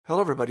Hello,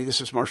 everybody. This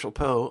is Marshall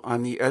Poe.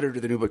 I'm the editor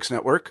of the New Books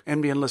Network.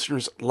 NBN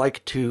listeners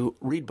like to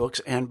read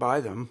books and buy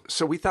them.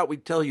 So we thought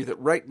we'd tell you that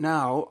right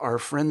now, our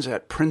friends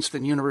at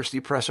Princeton University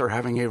Press are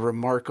having a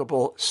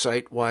remarkable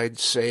site-wide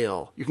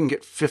sale. You can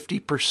get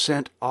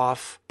 50%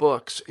 off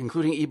books,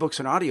 including ebooks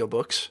and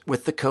audiobooks,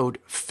 with the code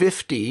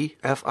 50,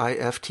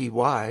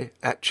 F-I-F-T-Y,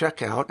 at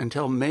checkout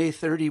until May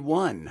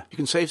 31. You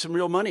can save some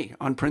real money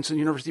on Princeton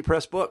University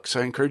Press books.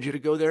 I encourage you to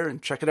go there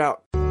and check it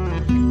out.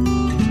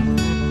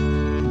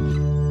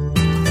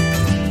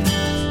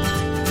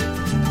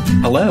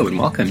 Hello and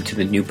welcome to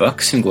the New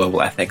Books in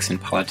Global Ethics and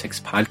Politics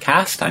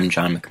podcast. I'm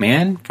John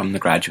McMahon from the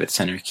Graduate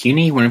Center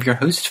CUNY, one of your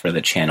hosts for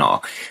the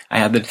channel. I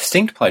had the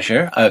distinct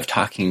pleasure of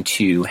talking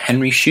to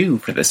Henry Shue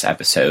for this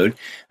episode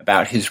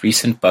about his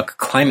recent book,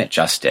 Climate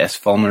Justice,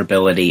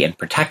 Vulnerability and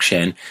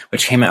Protection,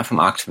 which came out from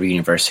Oxford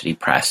University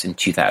Press in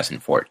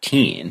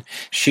 2014.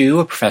 Shue,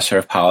 a professor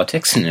of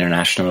politics and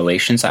international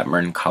relations at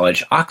Merton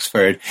College,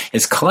 Oxford,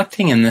 is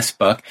collecting in this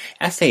book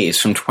essays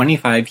from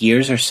 25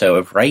 years or so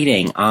of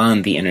writing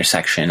on the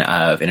intersection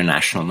of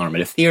international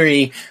normative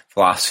theory,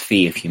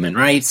 philosophy of human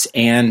rights,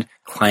 and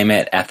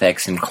climate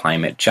ethics and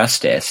climate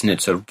justice. And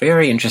it's a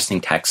very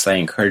interesting text that I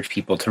encourage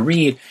people to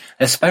read,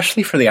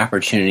 especially for the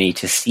opportunity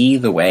to see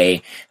the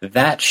way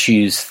that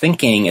Shue's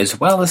thinking, as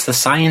well as the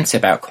science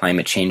about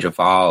climate change,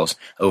 evolves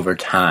over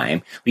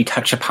time. We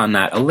touch upon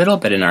that a little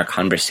bit in our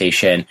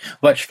conversation,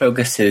 which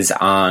focuses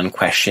on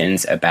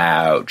questions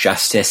about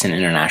justice and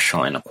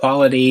international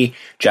inequality,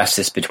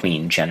 justice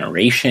between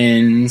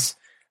generations,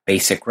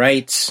 basic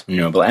rights,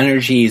 renewable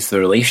energies, the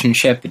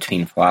relationship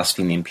between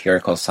philosophy and the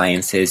empirical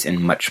sciences, and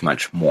much,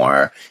 much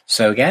more.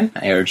 So again,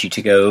 I urge you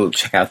to go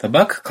check out the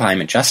book,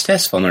 Climate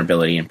Justice,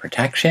 Vulnerability and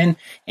Protection,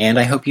 and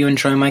I hope you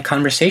enjoy my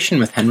conversation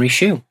with Henry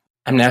Shue.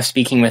 I'm now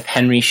speaking with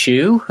Henry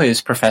Shue, who is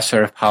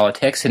Professor of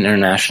Politics and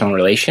International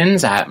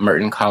Relations at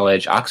Merton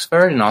College,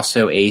 Oxford, and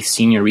also a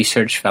Senior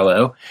Research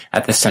Fellow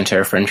at the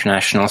Center for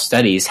International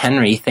Studies.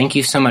 Henry, thank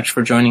you so much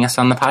for joining us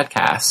on the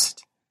podcast.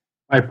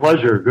 My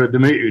pleasure. Good to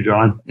meet you,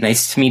 John.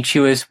 Nice to meet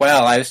you as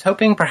well. I was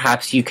hoping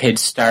perhaps you could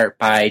start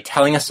by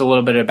telling us a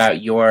little bit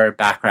about your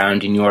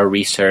background and your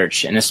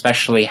research, and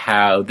especially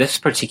how this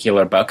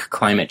particular book,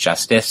 Climate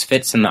Justice,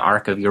 fits in the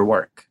arc of your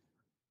work.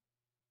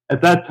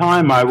 At that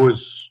time, I was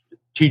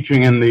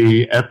teaching in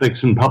the Ethics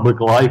and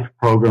Public Life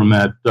program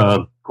at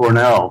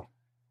Cornell,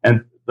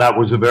 and that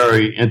was a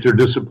very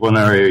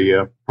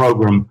interdisciplinary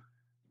program.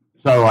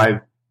 So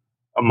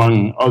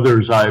among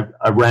others, I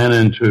ran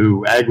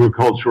into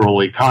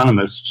agricultural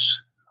economists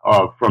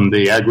from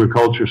the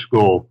agriculture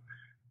school.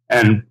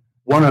 And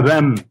one of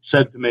them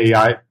said to me,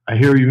 I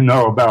hear you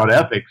know about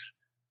ethics.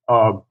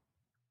 Can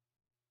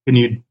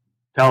you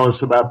tell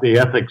us about the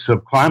ethics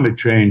of climate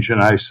change?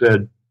 And I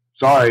said,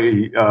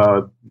 sorry,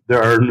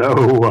 there are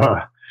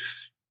no,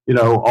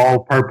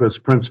 all-purpose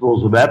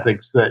principles of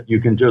ethics that you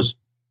can just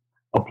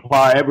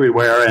apply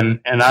everywhere, and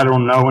I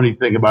don't know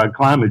anything about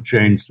climate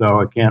change,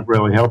 so I can't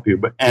really help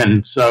you.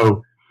 And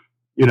so,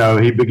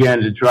 he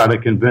began to try to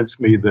convince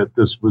me that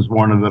this was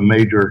one of the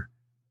major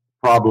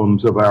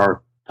problems of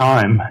our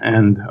time,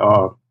 and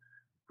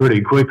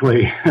pretty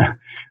quickly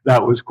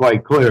that was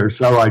quite clear.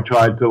 So I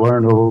tried to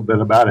learn a little bit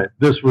about it.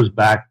 This was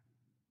back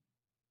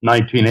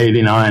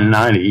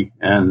 1989-90,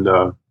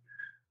 and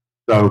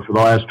so for the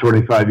last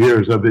 25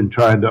 years, I've been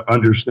trying to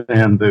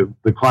understand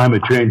the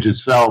climate change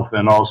itself,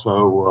 and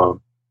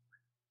also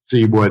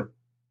see what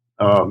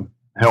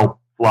help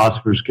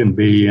philosophers can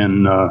be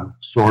in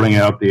sorting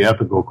out the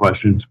ethical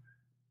questions.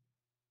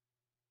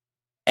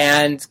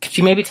 And could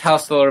you maybe tell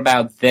us a little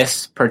about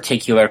this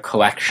particular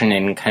collection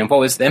and kind of what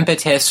was the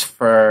impetus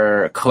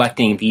for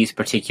collecting these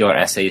particular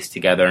essays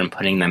together and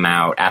putting them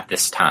out at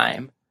this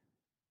time?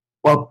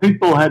 Well,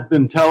 people had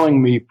been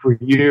telling me for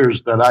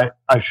years that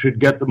I should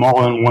get them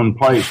all in one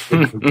place.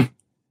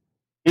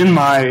 In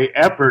my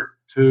effort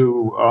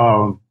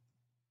to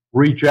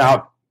reach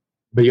out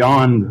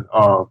beyond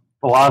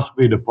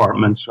philosophy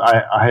departments,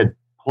 I had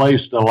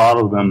placed a lot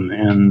of them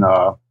in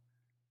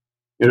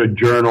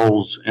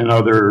journals in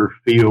other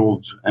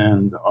fields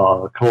and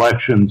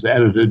collections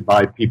edited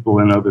by people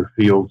in other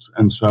fields.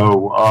 And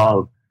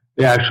so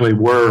they actually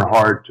were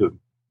hard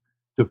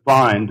to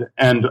find.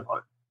 And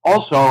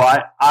also,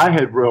 I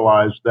had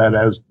realized that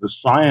as the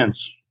science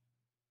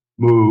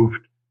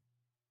moved,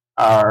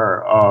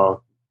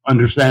 our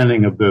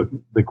understanding of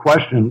the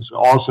questions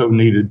also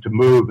needed to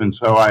move. And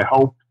so I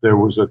hoped there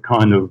was a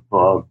kind of,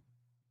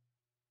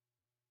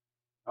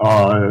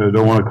 I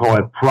don't want to call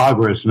it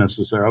progress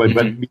necessarily,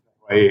 but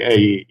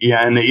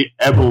an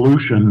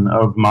evolution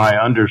of my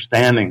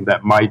understanding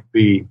that might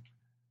be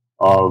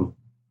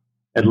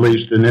at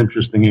least an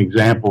interesting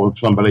example of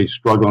somebody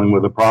struggling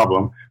with a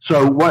problem.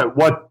 So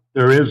what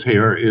there is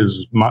here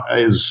is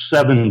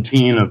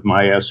 17 of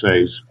my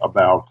essays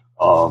about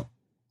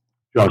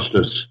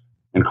justice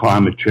and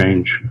climate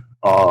change.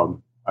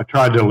 I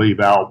tried to leave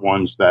out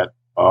ones that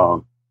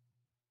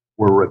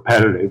were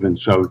repetitive, and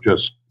so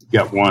just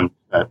get one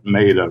that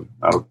made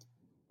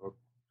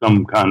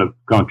some kind of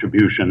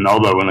contribution.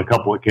 Although in a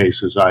couple of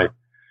cases,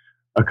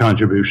 a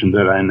contribution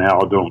that I now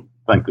don't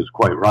think is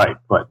quite right,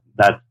 but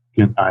that,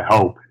 I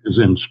hope, is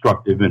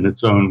instructive in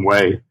its own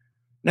way.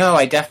 No,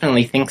 I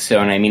definitely think so.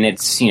 And I mean,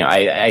 it's,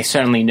 I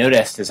certainly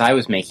noticed as I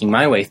was making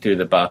my way through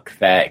the book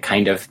that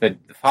kind of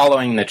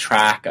following the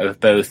track of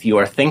both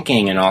your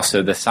thinking and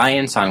also the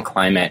science on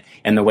climate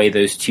and the way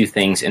those two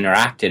things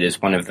interacted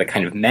is one of the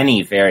kind of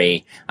many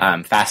very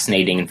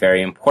fascinating and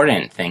very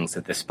important things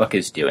that this book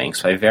is doing.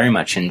 So I very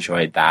much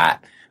enjoyed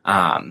that.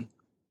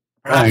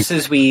 Perhaps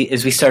as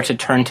we start to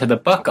turn to the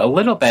book a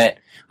little bit,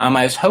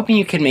 I was hoping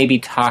you could maybe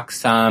talk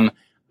some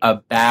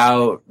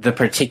about the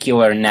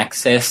particular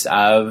nexus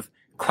of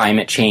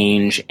climate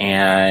change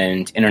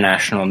and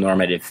international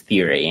normative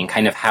theory and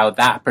kind of how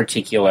that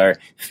particular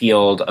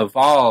field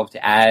evolved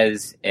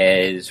as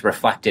is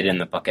reflected in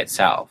the book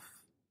itself.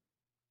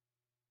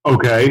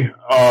 Okay.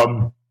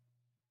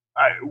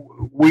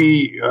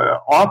 We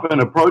often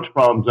approach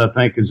problems, I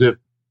think, as if,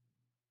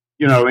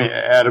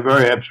 at a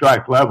very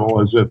abstract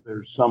level, as if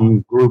there's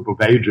some group of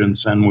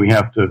agents and we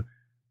have to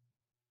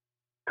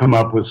come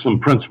up with some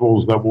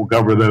principles that will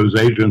govern those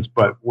agents,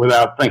 but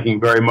without thinking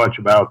very much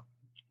about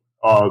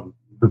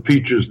the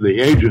features of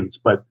the agents.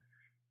 But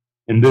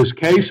in this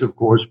case, of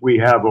course, we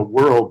have a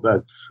world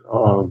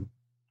that's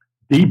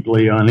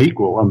deeply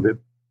unequal. I mean,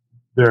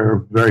 there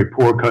are very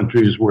poor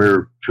countries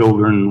where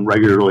children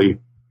regularly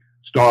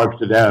starve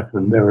to death,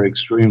 and there are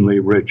extremely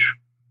rich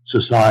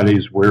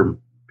societies where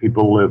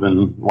people live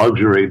in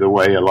luxury the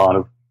way a lot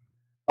of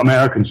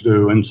Americans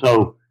do. And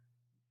so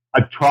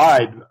I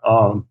tried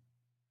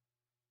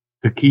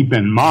to keep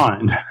in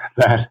mind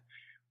that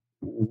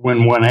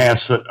when one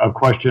asks a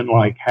question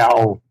like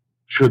how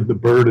should the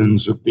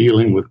burdens of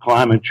dealing with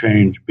climate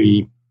change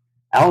be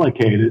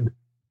allocated,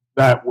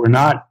 that we're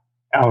not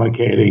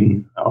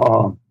allocating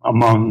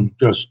among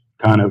just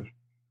kind of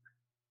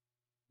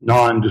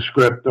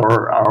nondescript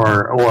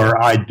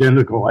or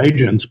identical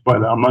agents, but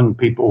among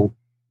people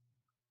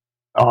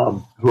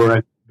who are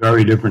at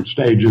very different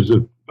stages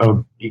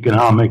of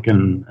economic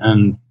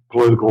and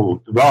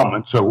political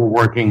development. So we're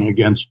working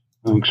against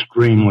an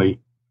extremely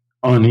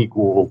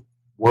unequal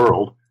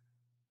world.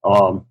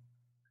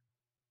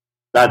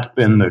 That's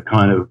been the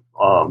kind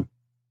of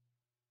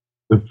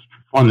the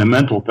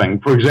fundamental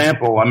thing. For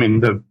example, I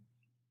mean,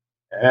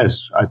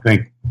 as I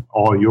think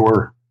all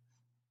your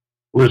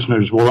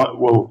listeners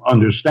will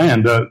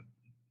understand,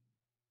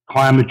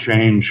 climate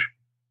change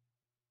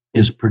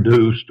is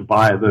produced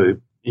by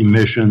the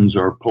emissions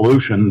or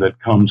pollution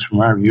that comes from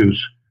our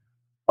use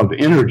of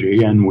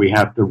energy, and we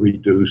have to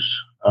reduce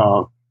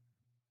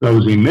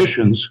those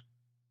emissions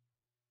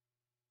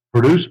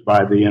produced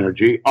by the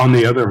energy. On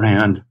the other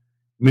hand,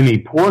 many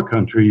poor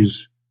countries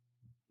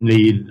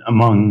need,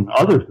 among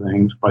other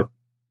things, but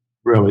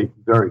really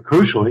very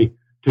crucially,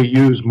 to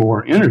use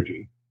more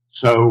energy.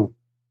 So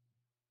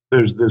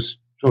there's this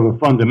sort of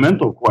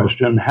fundamental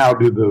question: how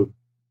do the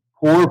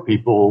poor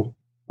people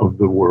of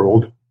the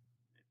world,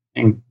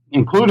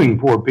 including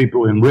poor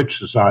people in rich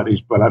societies,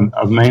 but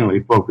I've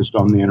mainly focused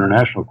on the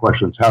international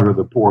questions, how do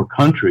the poor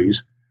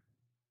countries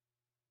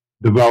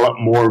develop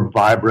more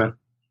vibrant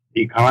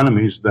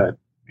economies that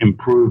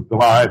improve the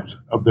lives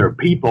of their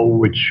people,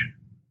 which,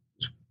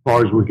 as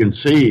far as we can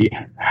see,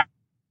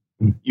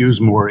 use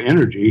more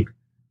energy,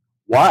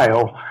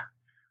 while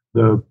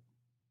the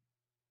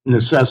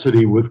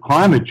necessity with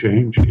climate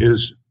change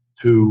is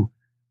to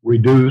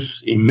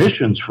reduce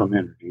emissions from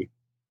energy.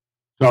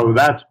 So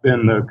that's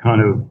been the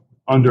kind of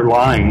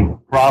underlying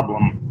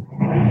problem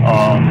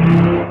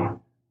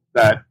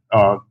that,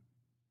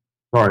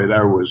 sorry,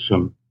 there was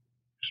some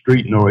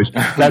street noise.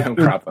 That's no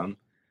problem.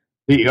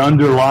 The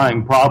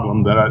underlying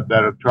problem that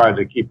I've tried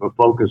to keep a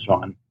focus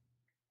on.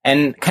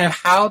 And kind of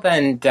how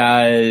then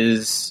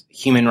does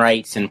human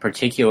rights, and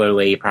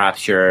particularly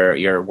perhaps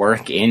your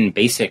work in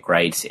basic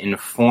rights,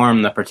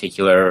 inform the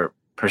particular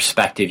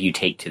perspective you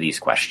take to these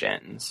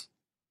questions?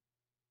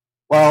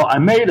 Well, I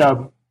made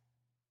a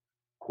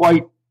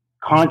quite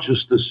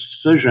conscious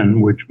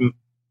decision, which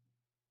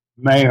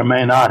may or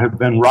may not have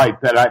been right,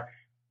 that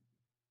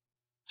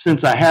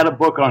since I had a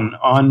book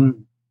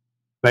on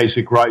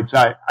basic rights,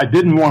 I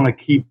didn't want to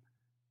keep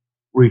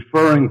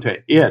referring to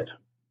it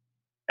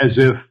as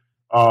if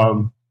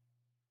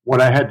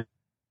what I had,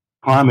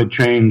 climate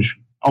change,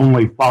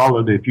 only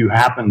followed if you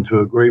happened to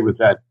agree with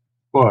that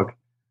book.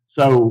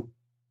 So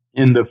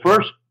in the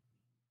first,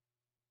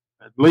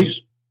 at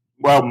least,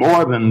 well,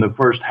 more than the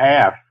first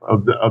half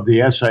of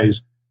the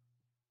essays,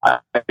 I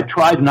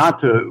tried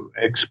not to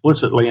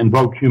explicitly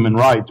invoke human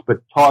rights, but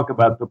talk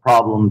about the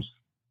problems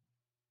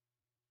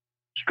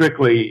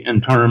strictly in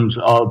terms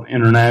of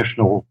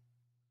international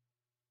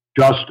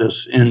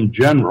justice in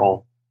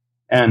general,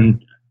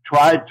 and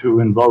tried to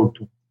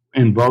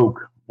invoke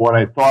what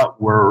I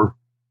thought were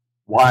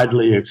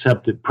widely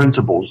accepted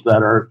principles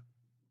that are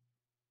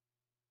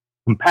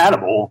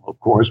compatible, of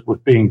course,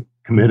 with being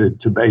committed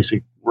to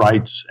basic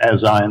rights,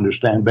 as I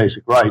understand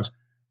basic rights,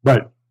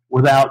 but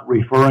without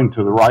referring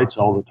to the rights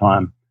all the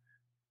time.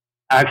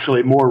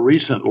 Actually, more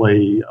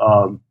recently,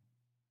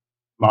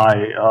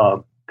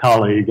 my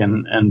colleague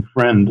and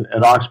friend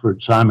at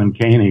Oxford, Simon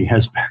Caney,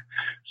 has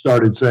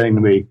started saying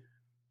to me,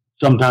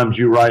 sometimes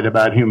you write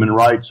about human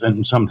rights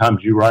and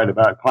sometimes you write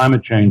about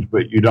climate change,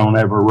 but you don't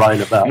ever write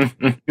about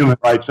human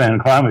rights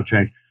and climate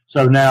change.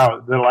 So now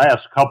the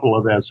last couple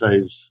of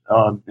essays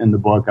in the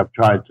book, I've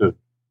tried to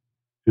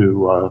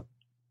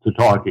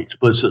talk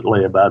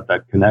explicitly about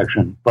that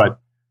connection. But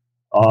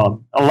a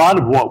lot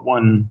of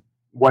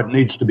what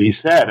needs to be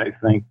said, I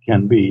think,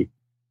 can be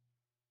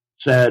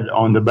said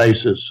on the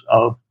basis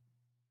of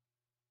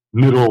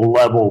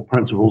middle-level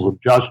principles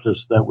of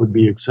justice that would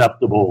be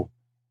acceptable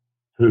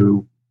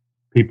to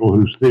people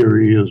whose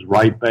theory is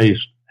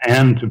right-based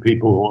and to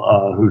people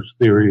whose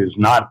theory is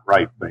not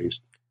right-based.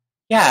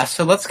 Yeah,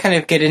 so let's kind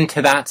of get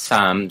into that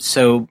some.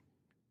 So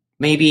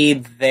maybe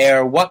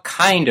what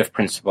kind of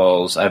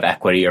principles of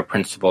equity or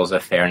principles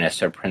of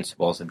fairness or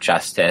principles of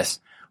justice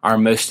are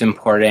most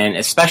important,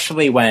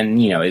 especially when,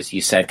 as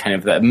you said,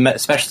 kind of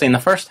especially in the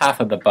first half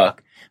of the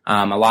book,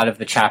 a lot of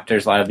the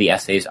chapters, a lot of the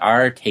essays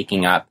are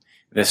taking up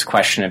this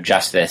question of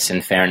justice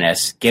and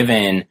fairness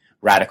given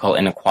radical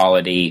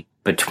inequality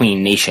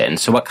between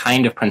nations. So what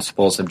kind of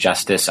principles of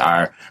justice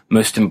are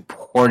most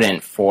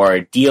important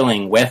for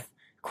dealing with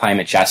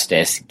climate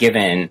justice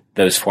given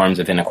those forms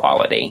of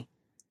inequality?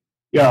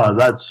 Yeah,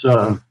 that's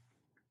a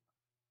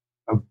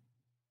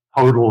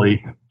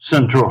totally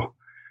central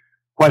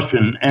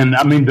question. And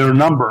I mean, there are a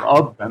number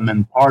of them,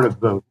 and part of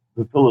the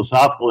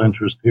philosophical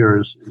interest here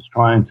is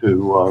trying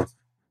to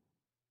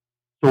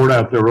sort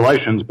out their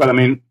relations. But I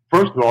mean,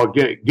 first of all,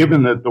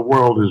 given that the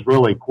world is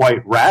really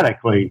quite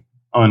radically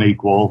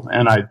unequal,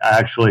 and I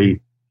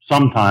actually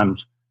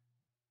sometimes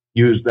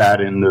use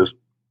that in this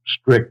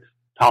strict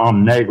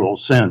Tom Nagel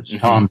sense. Mm-hmm.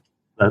 Tom,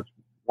 that's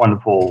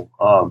wonderful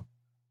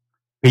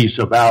piece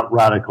about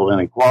radical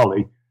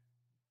inequality.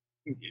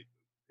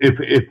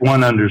 If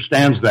one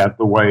understands that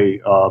the way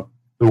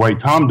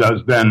Tom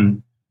does,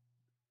 then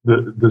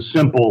the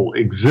simple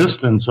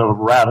existence of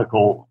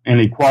radical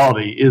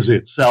inequality is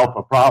itself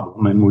a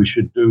problem, and we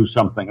should do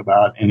something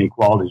about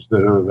inequalities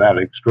that are that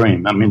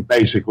extreme. I mean,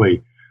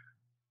 basically,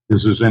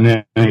 this is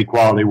an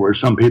inequality where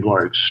some people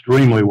are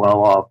extremely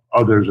well off,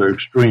 others are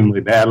extremely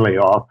badly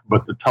off,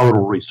 but the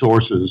total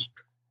resources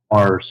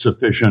are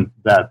sufficient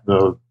that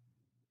the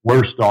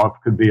worst off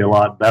could be a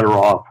lot better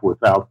off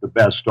without the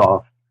best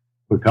off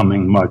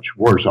becoming much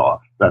worse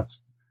off. That's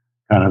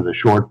kind of the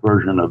short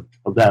version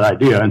of that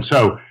idea. And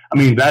so, I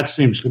mean, that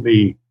seems to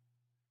be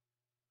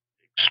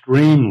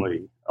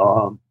extremely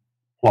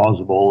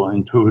plausible,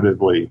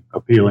 intuitively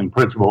appealing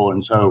principle.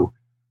 And so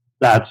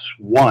that's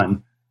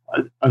one.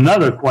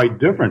 Another quite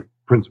different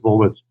principle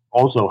that's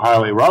also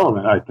highly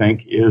relevant, I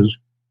think, is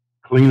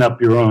clean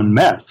up your own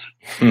mess,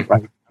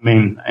 right? I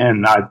mean,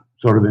 and I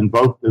sort of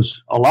invoke this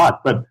a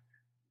lot, but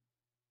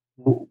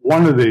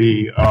one of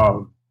the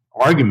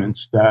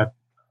arguments that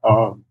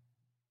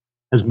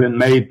has been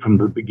made from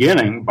the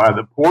beginning by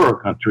the poorer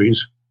countries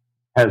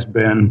has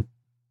been,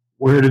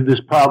 where did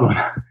this problem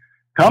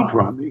come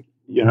from?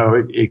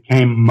 It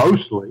came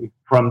mostly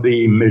from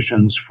the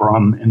emissions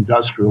from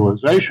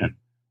industrialization.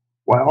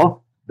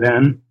 Well,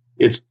 then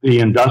it's the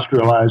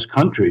industrialized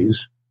countries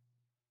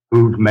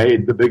who've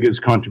made the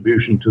biggest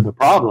contribution to the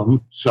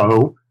problem.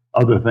 So,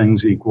 other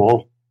things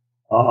equal,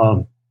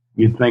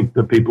 you'd think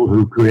the people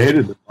who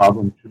created the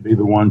problem should be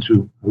the ones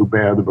who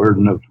bear the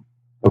burden of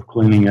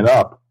cleaning it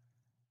up,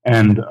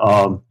 and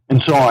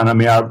so on. I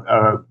mean, I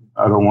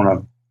don't want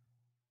to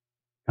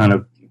kind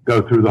of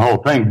go through the whole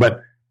thing,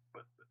 but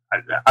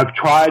I've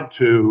tried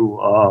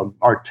to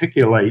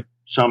articulate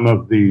some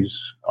of these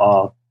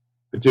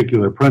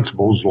particular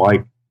principles,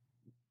 like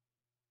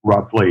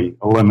roughly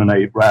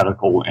eliminate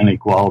radical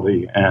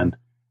inequality and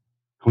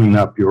clean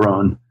up your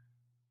own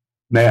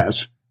mess,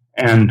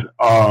 and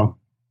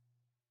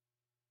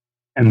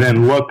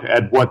then look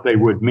at what they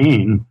would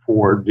mean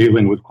for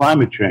dealing with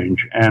climate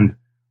change. And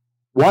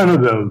one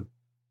of the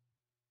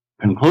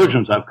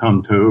conclusions I've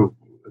come to,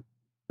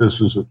 this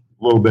is a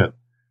little bit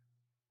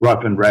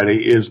rough and ready,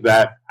 is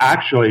that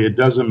actually it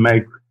doesn't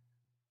make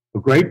a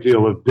great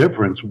deal of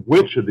difference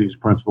which of these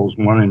principles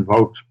one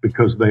invokes,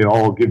 because they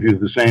all give you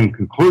the same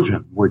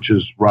conclusion, which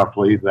is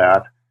roughly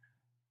that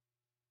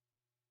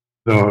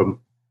the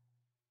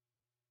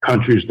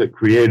countries that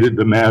created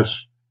the mess,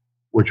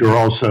 which are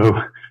also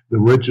the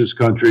richest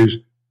countries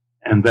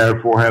and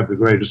therefore have the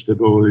greatest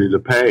ability to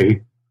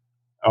pay,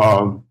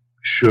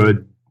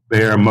 should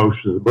bear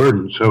most of the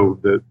burden. So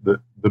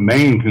the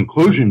main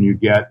conclusion you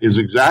get is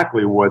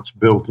exactly what's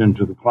built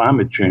into the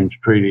climate change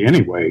treaty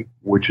anyway,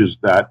 which is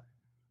that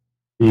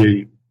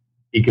the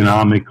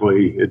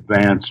economically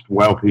advanced,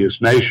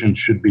 wealthiest nations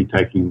should be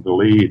taking the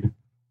lead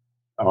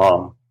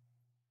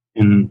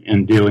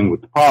in dealing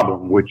with the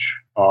problem, which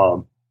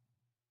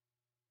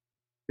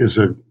is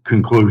a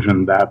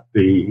conclusion that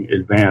the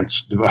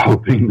advanced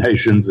developing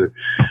nations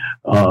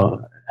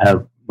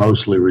have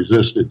mostly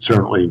resisted.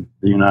 Certainly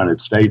the United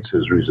States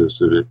has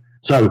resisted it.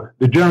 So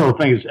the general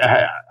thing is,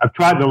 I've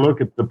tried to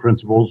look at the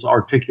principles,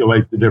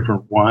 articulate the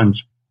different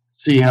ones,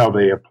 see how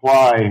they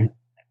apply,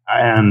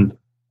 and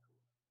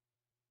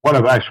what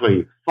I've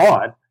actually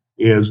thought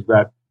is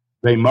that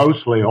they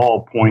mostly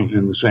all point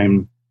in the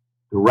same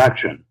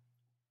direction,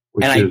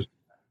 which is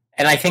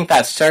And I think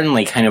that's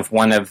certainly kind of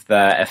one of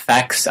the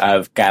effects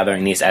of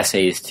gathering these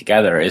essays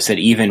together, is that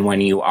even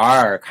when you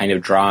are kind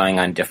of drawing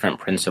on different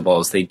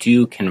principles, they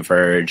do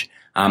converge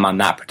on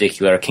that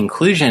particular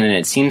conclusion. And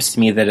it seems to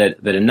me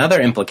that that another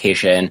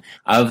implication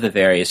of the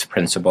various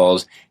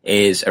principles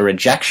is a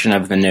rejection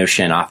of the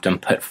notion often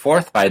put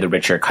forth by the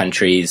richer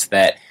countries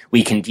that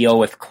we can deal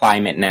with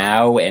climate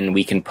now and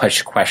we can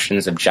push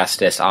questions of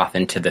justice off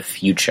into the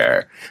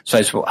future. So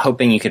I was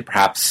hoping you could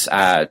perhaps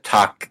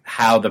talk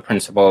how the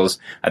principles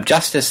of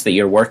justice that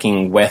you're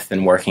working with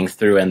and working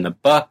through in the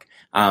book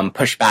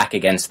push back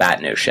against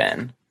that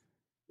notion.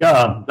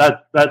 Yeah,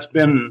 that's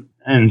been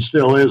and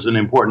still is an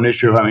important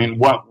issue. I mean,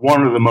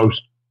 one of the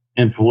most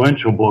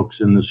influential books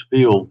in this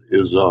field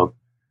is a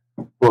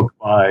book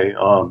by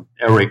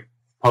Eric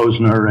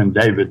Posner and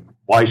David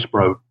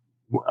Weisbrot,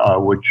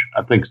 which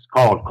I think is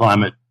called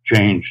Climate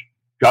Change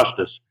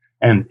Justice.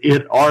 And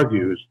it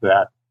argues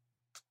that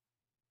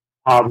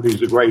poverty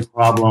is a great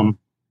problem.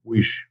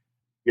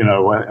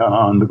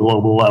 On the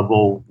global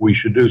level, we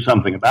should do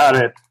something about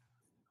it.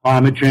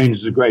 Climate change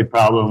is a great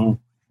problem.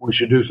 We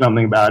should do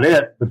something about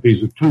it, but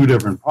these are two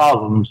different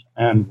problems,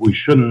 and we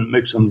shouldn't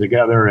mix them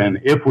together. And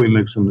if we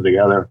mix them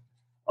together,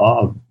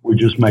 we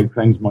just make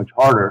things much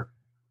harder.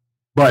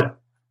 But,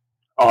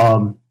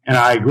 and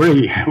I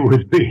agree, it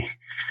would be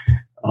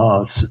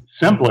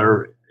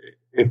simpler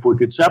if we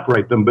could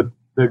separate them, but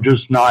they're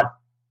just not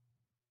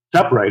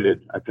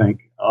separated, I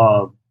think.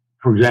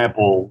 For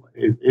example,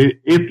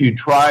 if you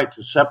try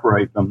to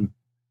separate them,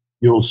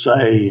 you'll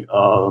say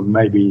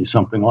maybe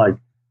something like,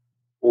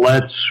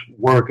 let's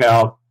work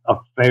out a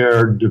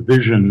fair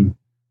division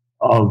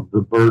of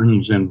the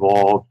burdens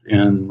involved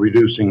in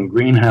reducing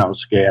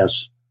greenhouse gas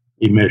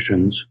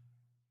emissions.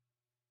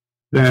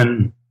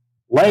 Then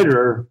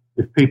later,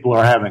 if people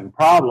are having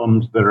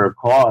problems that are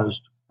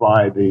caused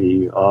by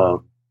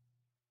the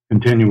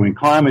continuing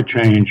climate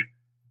change,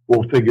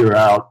 we'll figure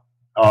out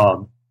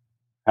how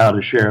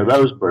to share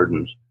those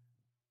burdens.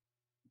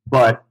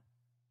 But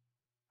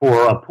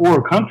for a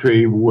poor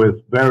country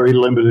with very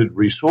limited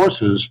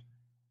resources,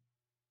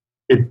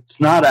 it's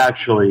not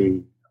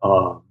actually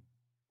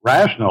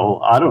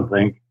rational, I don't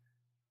think,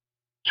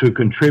 to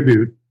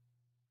contribute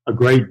a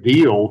great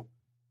deal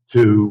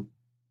to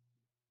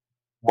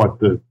what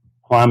the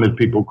climate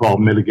people call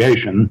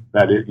mitigation,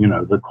 that is,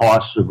 the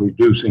costs of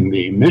reducing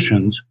the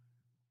emissions,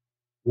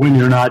 when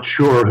you're not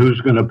sure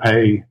who's going to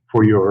pay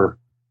for your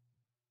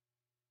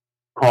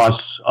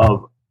costs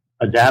of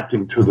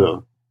adapting to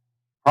the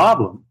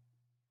problem.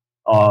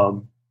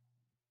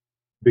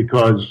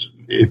 Because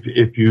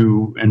if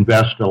you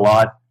invest a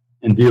lot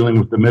in dealing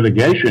with the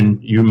mitigation,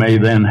 you may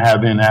then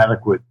have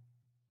inadequate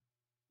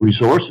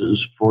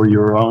resources for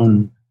your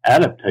own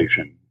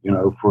adaptation,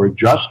 for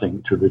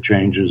adjusting to the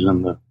changes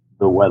in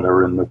the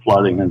weather and the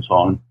flooding and so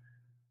on.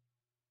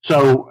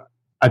 So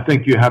I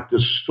think you have to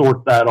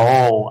sort that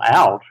all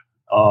out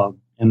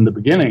in the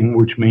beginning,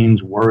 which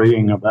means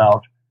worrying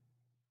about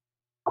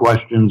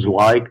questions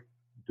like,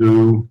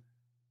 do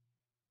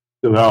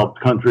developed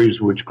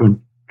countries which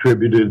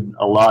contributed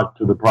a lot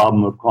to the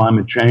problem of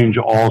climate change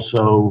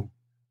also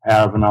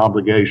have an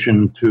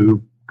obligation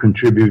to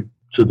contribute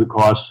to the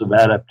costs of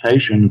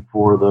adaptation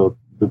for the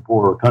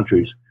poorer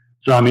countries?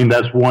 So, I mean,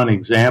 that's one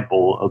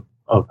example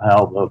of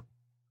how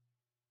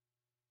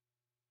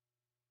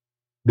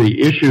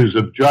the issues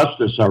of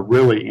justice are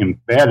really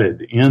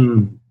embedded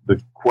in the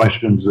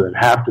questions that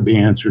have to be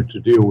answered to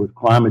deal with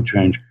climate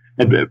change.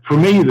 And for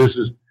me, this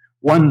is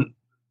one,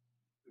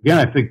 again,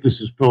 I think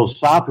this is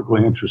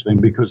philosophically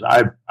interesting because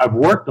I've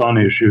worked on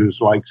issues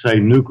like, say,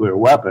 nuclear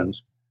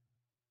weapons,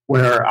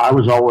 where I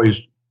was always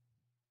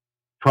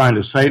trying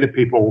to say to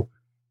people,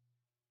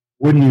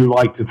 wouldn't you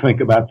like to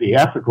think about the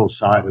ethical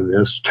side of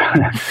this?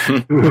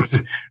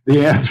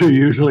 The answer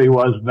usually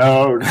was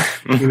no,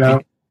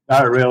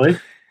 not really,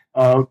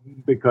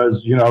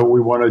 because, we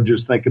want to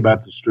just think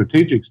about the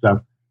strategic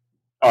stuff.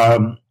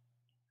 I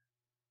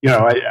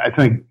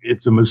think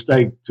it's a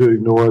mistake to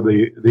ignore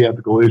the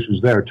ethical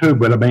issues there too,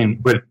 but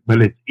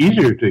it's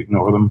easier to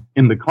ignore them.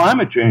 In the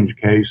climate change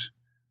case,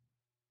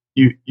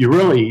 you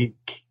really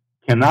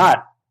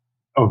cannot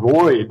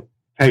avoid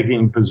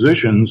taking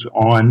positions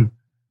on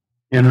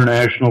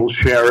international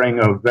sharing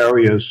of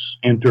various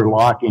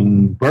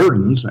interlocking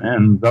burdens,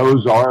 and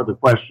those are the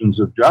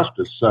questions of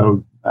justice.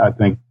 So I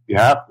think you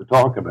have to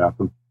talk about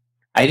them.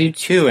 I do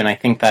too, and I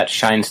think that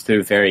shines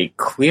through very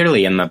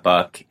clearly in the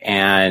book.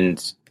 And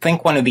I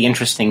think one of the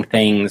interesting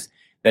things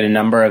that a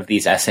number of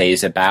these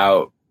essays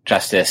about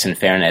justice and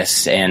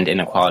fairness and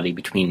inequality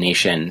between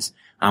nations,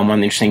 one of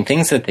the interesting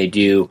things that they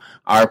do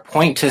are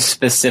point to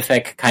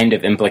specific kind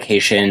of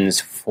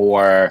implications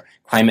for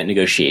climate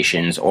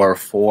negotiations or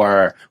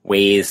for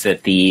ways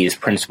that these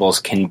principles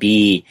can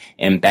be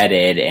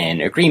embedded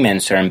in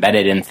agreements or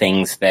embedded in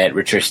things that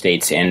richer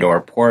states and or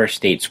poorer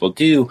states will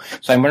do.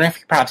 So I'm wondering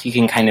if perhaps you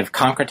can kind of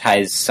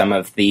concretize some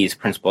of these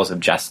principles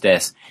of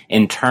justice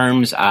in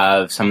terms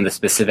of some of the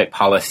specific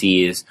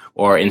policies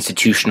or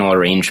institutional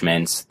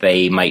arrangements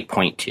they might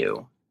point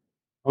to.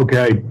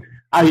 Okay.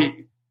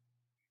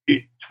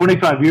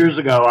 25 years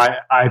ago,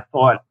 I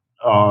thought,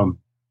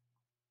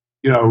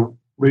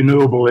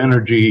 renewable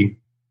energy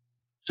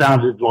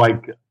sounded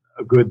like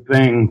a good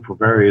thing for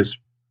various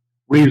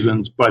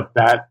reasons, but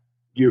that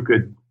you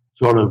could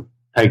sort of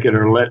take it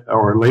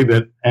or leave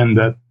it, and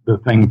that the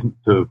thing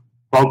to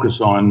focus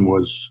on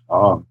was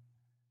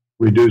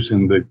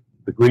reducing the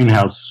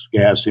greenhouse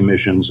gas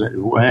emissions,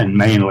 and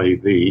mainly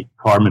the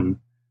carbon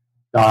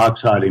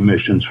dioxide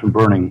emissions from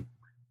burning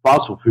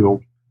fossil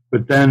fuel.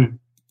 But then,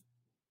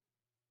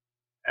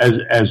 as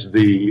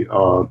the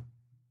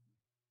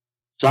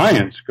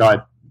science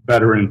got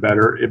better and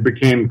better, it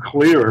became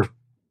clear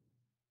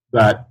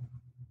that,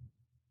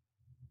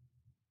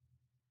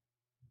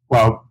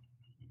 well,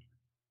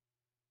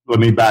 let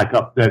me back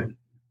up, that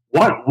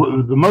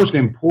the most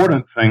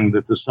important thing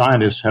that the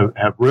scientists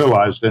have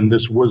realized, and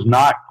this was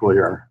not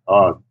clear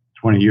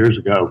 20 years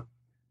ago,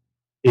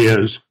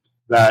 is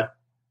that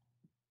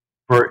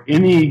for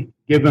any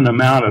given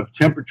amount of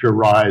temperature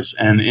rise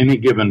and any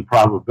given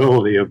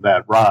probability of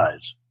that rise,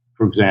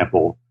 for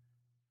example,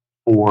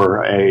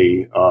 for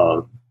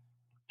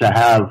to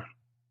have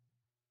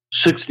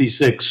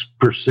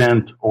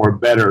 66% or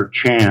better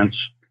chance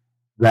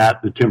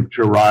that the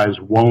temperature rise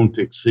won't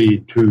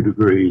exceed 2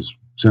 degrees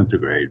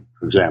centigrade,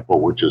 for example,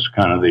 which is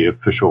kind of the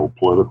official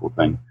political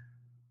thing.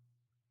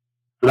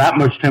 For that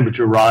much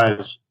temperature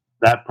rise,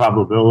 that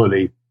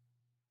probability,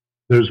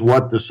 there's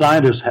what the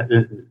scientists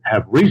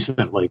have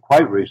recently,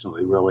 quite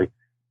recently really,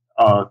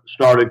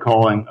 started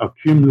calling a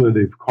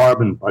cumulative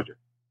carbon budget.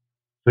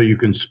 So you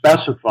can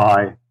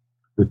specify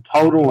the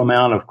total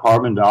amount of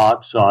carbon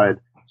dioxide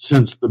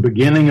since the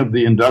beginning of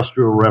the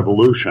Industrial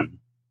Revolution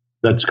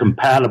that's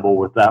compatible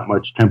with that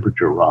much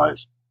temperature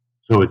rise.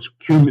 So it's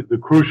the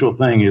crucial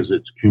thing is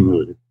it's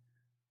cumulative.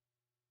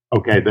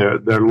 Okay, there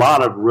are a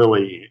lot of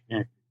really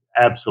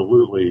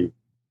absolutely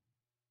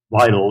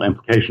vital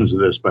implications of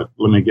this, but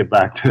let me get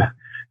back to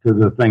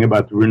the thing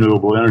about the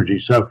renewable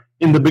energy. So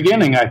in the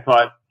beginning, I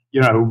thought,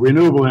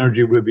 renewable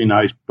energy would be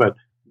nice, but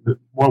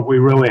what we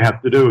really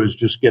have to do is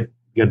just get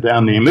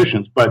down the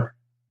emissions. But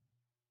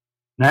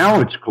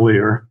now it's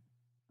clear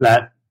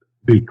that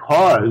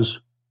because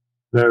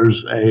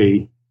there's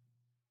a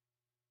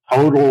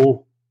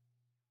total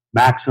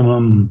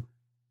maximum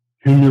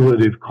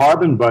cumulative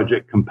carbon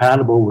budget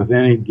compatible with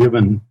any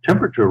given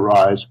temperature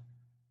rise,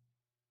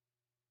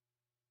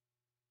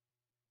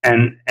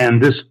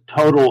 and this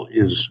total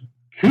is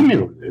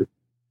cumulative,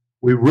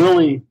 we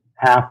really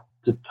have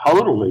to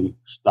totally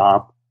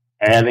stop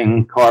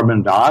adding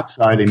carbon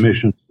dioxide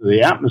emissions to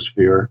the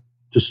atmosphere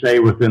to stay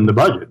within the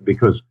budget,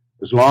 because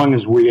as long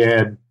as we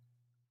add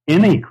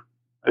any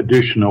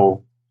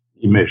additional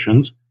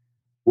emissions,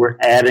 we're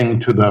adding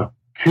to the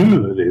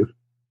cumulative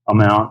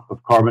amount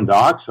of carbon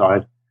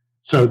dioxide.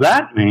 So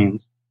that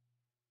means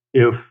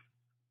if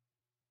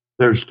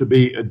there's to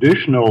be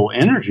additional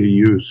energy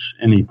use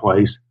any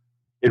place,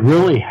 it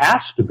really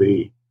has to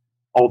be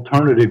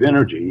alternative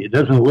energy. It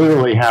doesn't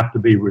literally have to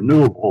be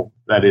renewable.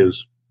 That is,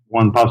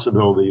 one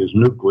possibility is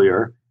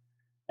nuclear,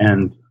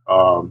 and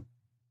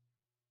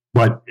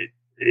but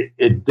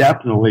it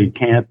definitely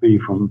can't be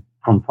from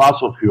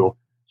fossil fuel.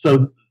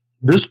 So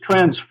this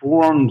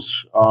transforms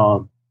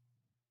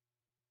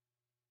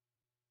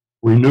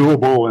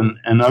renewable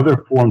and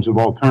other forms of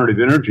alternative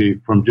energy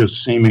from just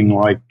seeming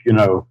like,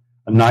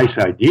 a nice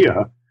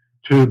idea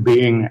to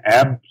being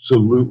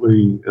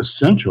absolutely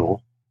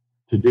essential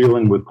to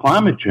dealing with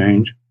climate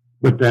change,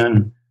 but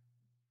then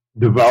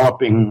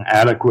developing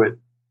adequate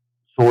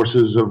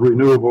sources of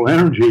renewable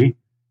energy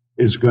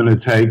is going to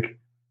take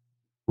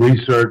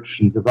research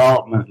and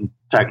development and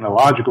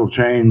technological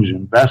change,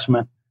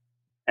 investment,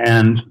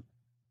 and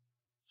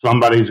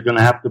somebody's going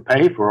to have to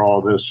pay for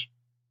all this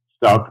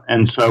stuff.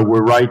 And so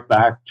we're right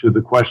back to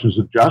the questions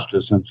of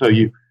justice. And so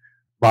you,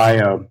 by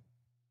a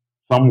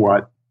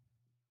somewhat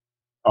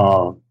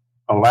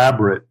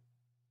elaborate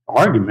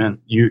argument,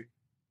 you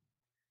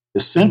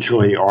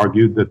essentially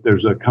argued that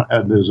there's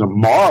a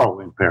moral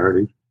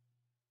imperative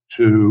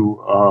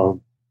to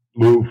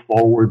move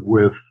forward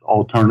with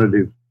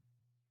alternative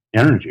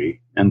energy.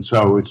 And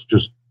so it's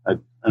just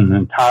an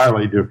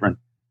entirely different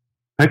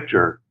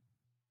picture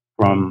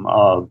from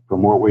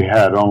what we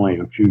had only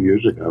a few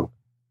years ago.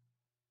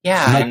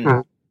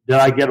 Yeah. Did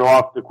I get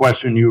off the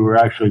question you were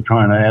actually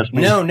trying to ask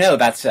me? No,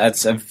 that's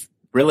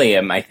really,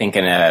 I think,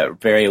 a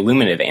very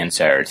illuminative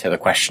answer to the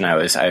question I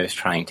was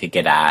trying to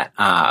get at.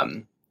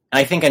 And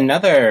I think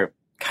another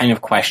kind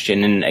of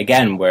question, and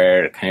again,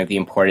 where kind of the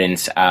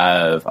importance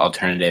of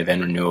alternative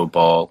and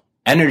renewable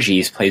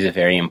energies plays a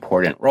very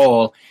important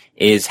role,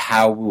 is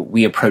how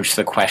we approach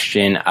the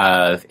question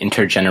of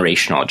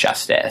intergenerational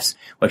justice,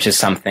 which is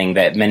something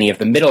that many of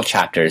the middle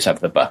chapters of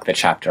the book, the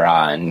chapter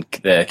on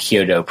the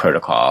Kyoto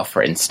Protocol,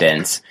 for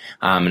instance,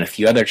 and a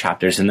few other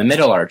chapters in the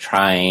middle are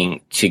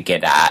trying to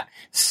get at.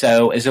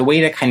 So as a way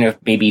to kind of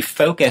maybe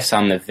focus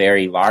on the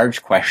very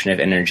large question of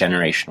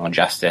intergenerational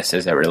justice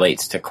as it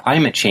relates to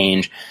climate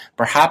change,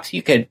 perhaps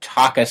you could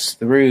talk us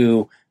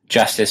through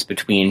justice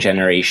between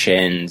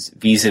generations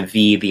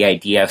vis-a-vis the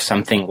idea of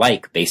something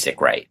like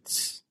basic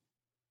rights.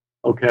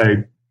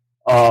 Okay.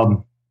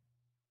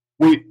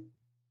 we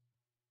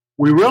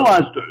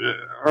realized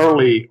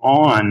early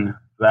on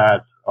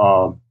that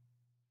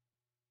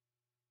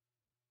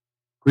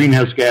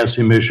greenhouse gas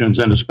emissions,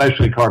 and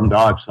especially carbon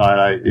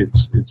dioxide,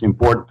 it's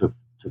important to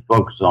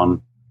focus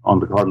on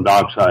the carbon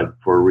dioxide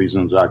for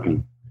reasons I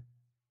can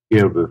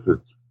give if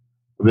it's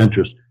of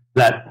interest,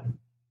 that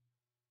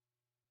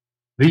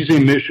these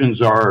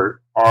emissions are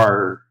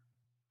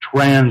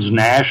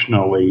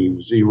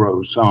transnationally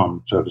zero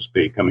sum, so to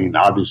speak. I mean,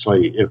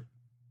 obviously,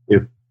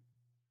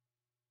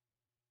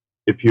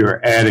 if you're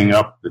adding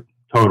up the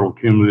total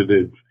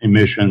cumulative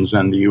emissions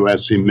and the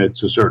U.S.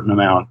 emits a certain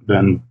amount,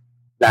 then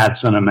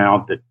that's an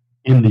amount that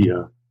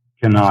India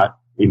cannot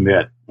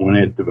emit when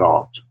it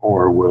develops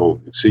or will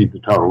exceed the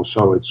total.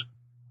 So it's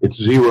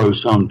zero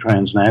sum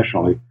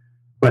transnationally.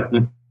 But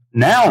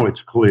now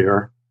it's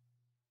clear,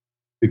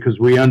 because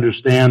we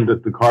understand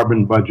that the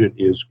carbon budget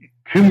is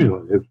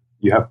cumulative.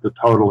 You have to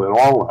total it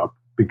all up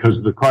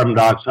because the carbon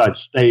dioxide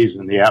stays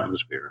in the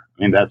atmosphere.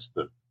 I mean, that's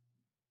the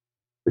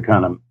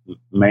kind of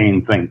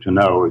main thing to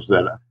know, is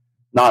that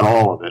not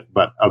all of it,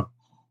 but a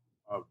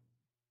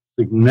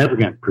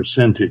significant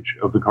percentage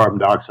of the carbon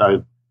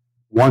dioxide,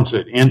 once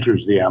it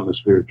enters the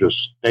atmosphere, just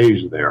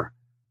stays there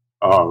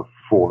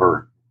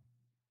for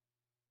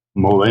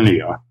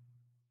millennia.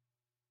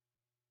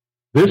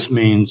 This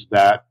means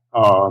that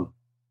not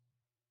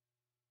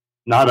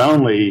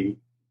only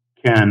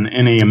can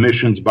any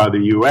emissions by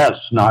the U.S.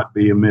 not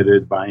be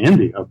emitted by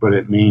India, but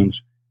it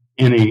means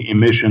any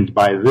emissions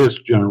by this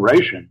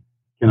generation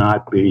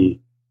cannot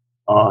be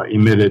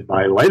emitted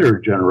by later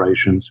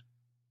generations.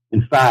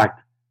 In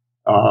fact,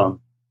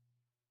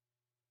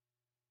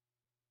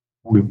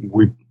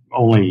 we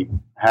only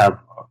have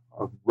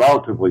a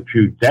relatively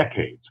few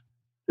decades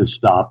to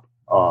stop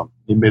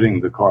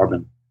emitting the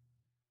carbon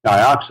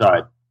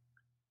dioxide.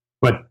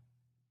 But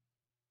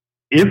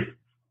if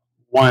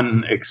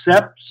one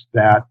accepts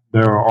that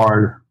there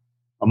are,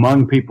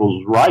 among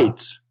people's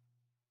rights,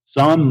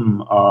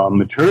 some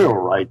material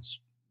rights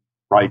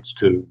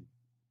to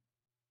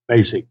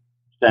basic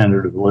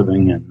standard of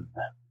living and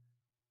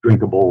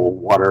drinkable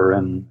water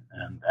and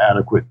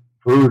adequate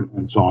food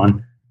and so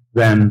on,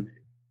 then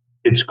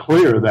it's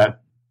clear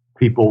that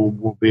people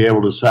will be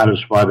able to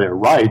satisfy their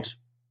rights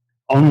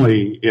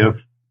only if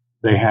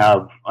they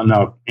have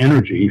enough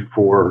energy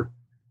for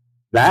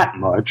that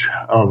much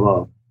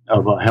of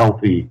a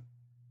healthy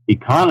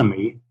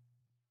economy.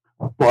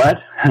 But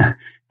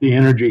the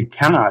energy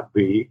cannot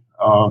be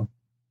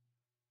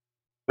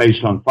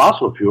based on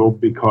fossil fuel,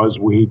 because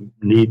we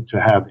need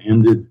to have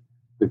ended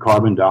the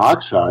carbon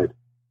dioxide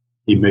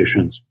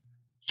emissions.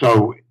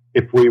 So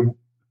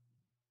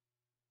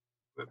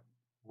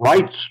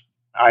rights,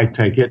 I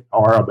take it,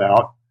 are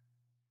about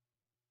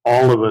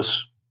all of us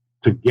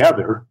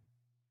together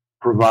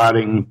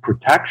providing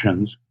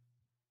protections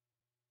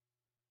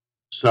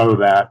so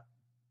that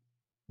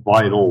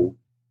vital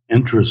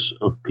interests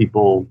of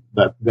people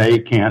that they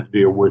can't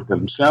deal with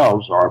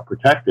themselves are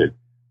protected.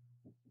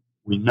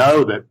 We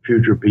know that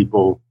future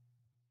people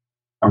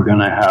are going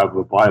to have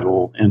a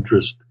vital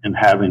interest in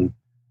having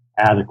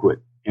adequate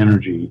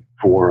energy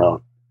for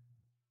a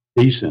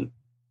decent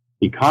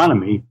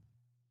economy,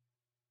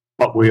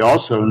 but we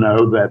also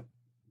know that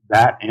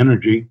that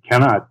energy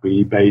cannot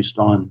be based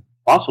on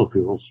fossil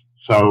fuels.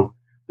 So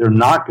they're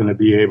not going to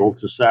be able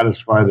to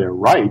satisfy their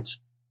rights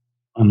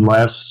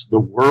unless the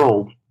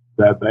world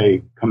that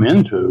they come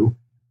into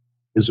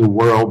is a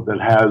world that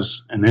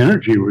has an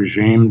energy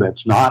regime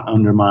that's not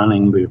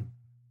undermining the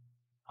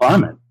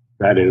climate.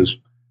 That is,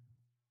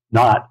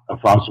 not a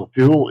fossil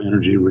fuel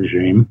energy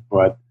regime,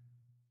 but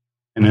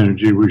an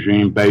energy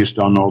regime based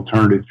on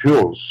alternative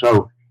fuels.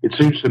 So it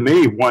seems to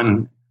me,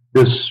 when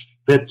this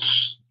fits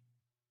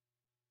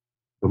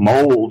the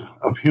mold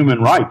of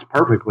human rights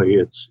perfectly,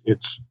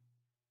 it's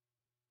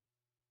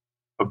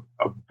a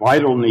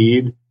vital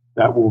need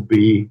that will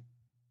be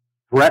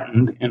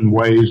threatened in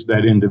ways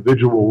that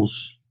individuals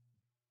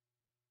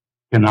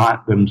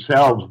cannot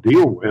themselves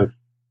deal with,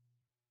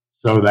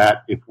 so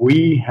that if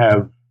we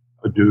have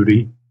a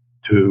duty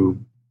to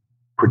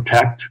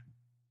protect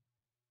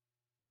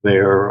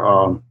their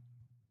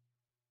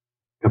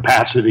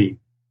capacity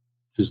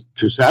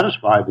to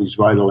satisfy these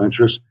vital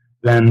interests,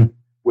 then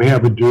we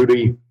have a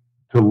duty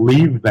to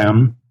leave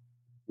them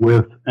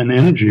with an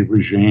energy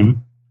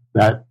regime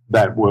that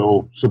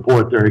will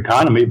support their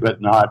economy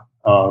but not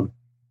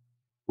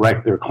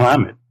wreck their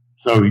climate.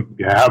 So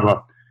you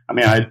have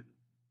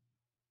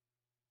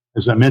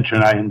as I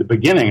mentioned, in the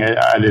beginning,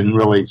 I didn't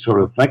really sort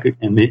of think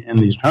in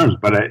these terms,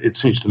 but it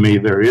seems to me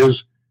there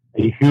is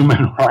a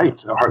human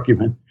rights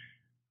argument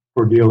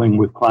for dealing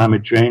with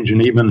climate change,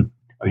 and even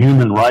a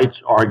human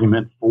rights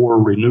argument for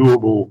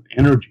renewable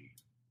energy,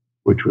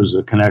 which was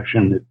a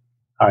connection that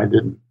I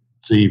didn't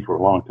see for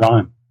a long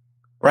time.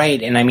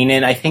 Right. And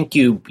I think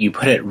you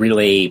put it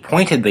really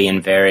pointedly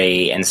and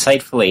very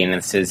insightfully, and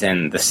this is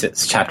in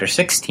chapter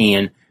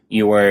 16,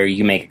 where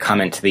you make a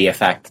comment to the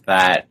effect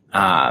that,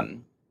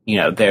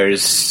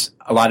 there's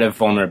a lot of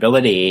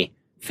vulnerability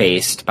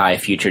faced by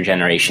future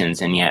generations,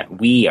 and yet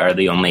we are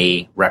the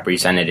only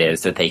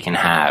representatives that they can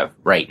have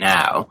right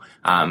now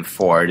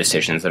for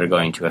decisions that are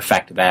going to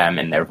affect them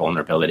and their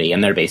vulnerability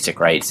and their basic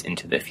rights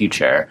into the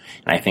future.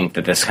 And I think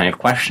that this kind of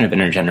question of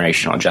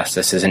intergenerational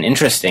justice is an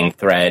interesting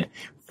thread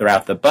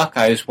throughout the book.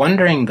 I was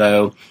wondering,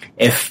 though,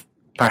 if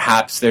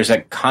perhaps there's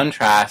a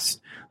contrast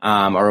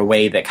or a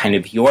way that kind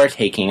of you're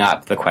taking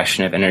up the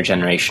question of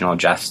intergenerational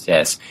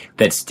justice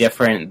that's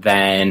different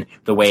than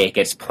the way it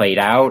gets played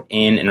out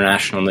in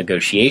international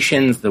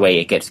negotiations, the way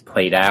it gets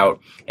played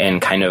out in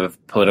kind of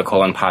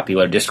political and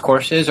popular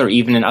discourses, or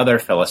even in other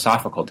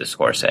philosophical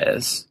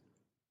discourses.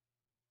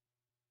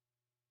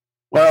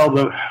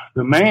 Well,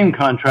 the main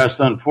contrast,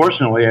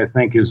 unfortunately, I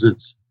think, is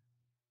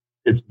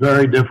it's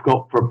very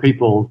difficult for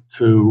people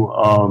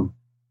to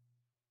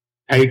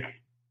take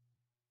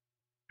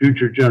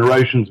future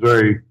generations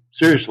very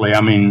seriously.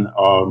 I mean,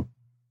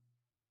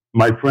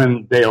 my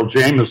friend Dale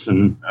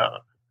Jamieson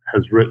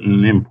has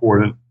written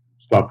important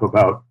stuff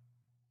about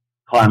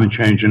climate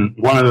change, and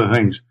one of the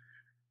things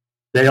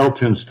Dale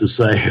tends to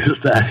say is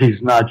that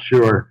he's not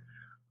sure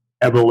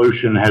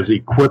evolution has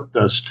equipped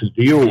us to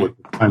deal with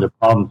the kind of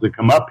problems that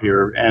come up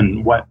here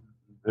and what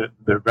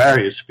the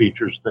various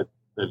features that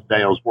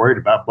Dale's worried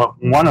about. But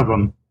one of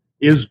them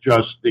is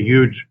just the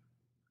huge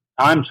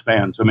time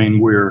spans. I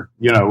mean,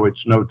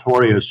 it's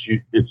notorious.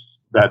 It's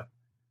that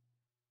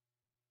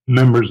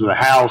members of the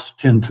House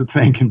tend to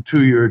think in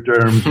 2-year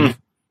terms.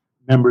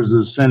 Members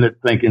of the Senate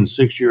think in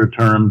 6-year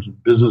terms.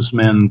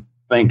 Businessmen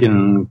think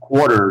in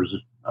quarters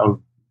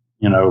of,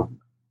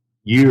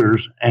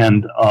 years.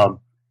 And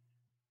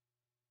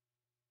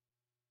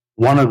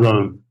one of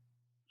the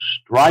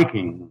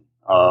striking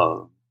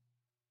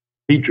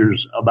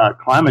features about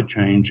climate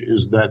change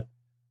is that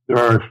there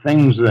are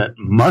things that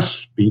must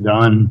be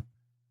done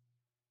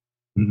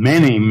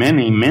many,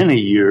 many, many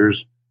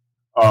years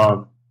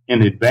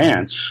in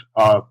advance.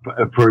 The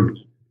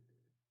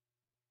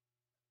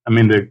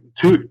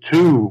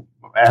two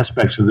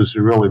aspects of this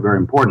are really very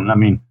important. I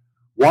mean,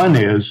 one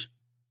is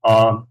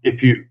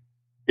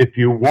if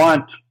you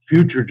want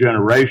future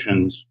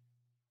generations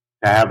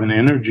to have an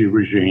energy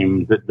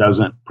regime that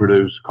doesn't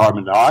produce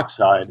carbon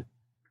dioxide,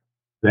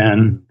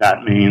 then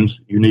that means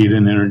you need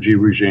an energy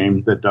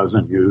regime that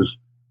doesn't use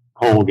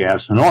coal,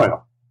 gas, and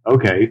oil.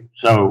 Okay,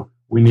 so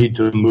we need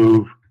to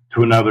move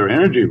to another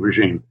energy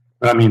regime.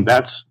 But I mean,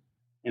 that's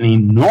an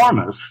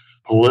enormous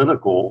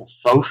political,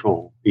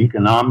 social,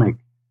 economic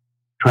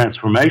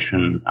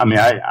transformation. I mean,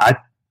 I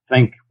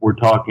think we're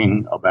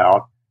talking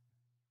about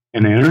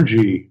an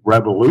energy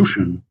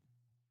revolution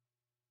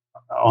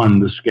on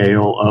the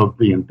scale of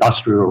the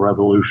Industrial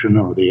Revolution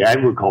or the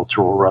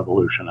Agricultural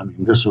Revolution. I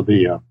mean, this will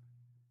be a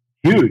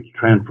huge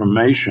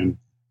transformation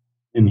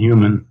in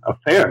human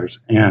affairs.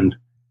 And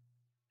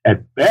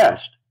at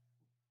best,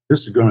 this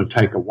is going to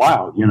take a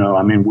while.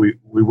 I mean,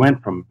 we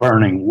went from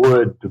burning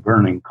wood to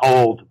burning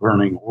coal to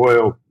burning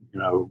oil,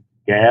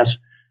 gas.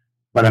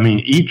 But I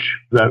mean,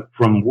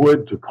 from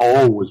wood to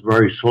coal was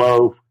very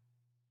slow.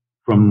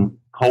 From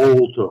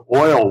coal to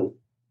oil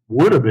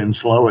would have been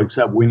slow,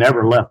 except we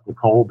never left the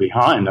coal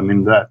behind. I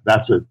mean,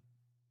 that's a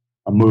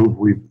move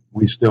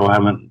we still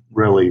haven't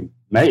really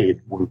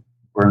made. We're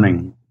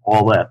burning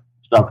all that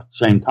stuff at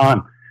the same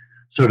time.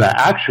 So to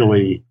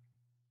actually,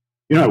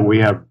 we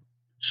have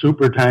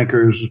super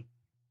tankers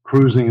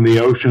cruising the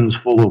oceans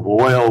full of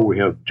oil. We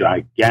have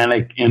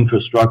gigantic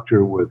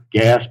infrastructure with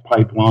gas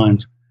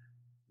pipelines,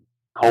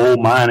 coal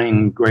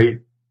mining,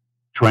 great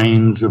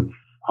trains of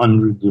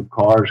hundreds of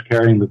cars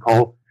carrying the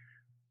coal.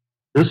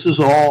 This is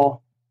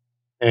all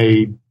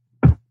a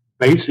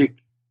basic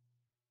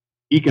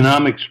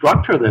economic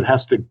structure that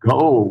has to go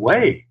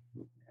away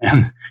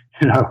and,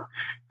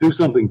 do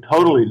something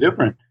totally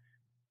different.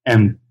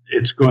 And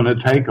it's going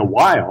to take a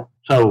while.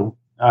 So,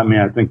 I mean,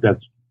 I think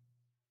that's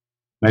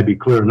maybe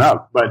clear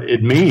enough. But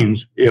it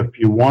means if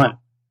you want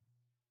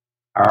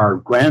our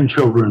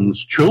grandchildren's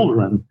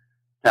children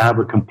to have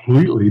a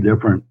completely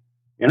different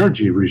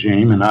energy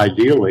regime, and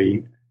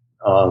ideally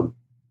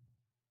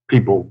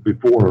people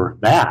before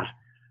that,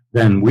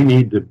 then we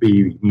need to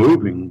be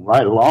moving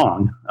right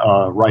along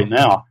right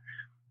now.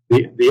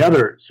 The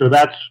other, so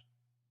that's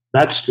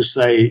to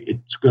say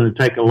it's going to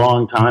take a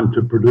long time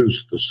to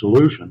produce the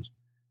solutions.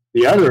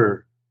 The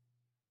other,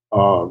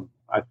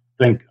 I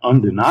think,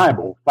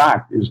 undeniable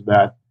fact is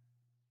that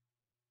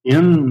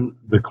in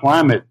the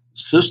climate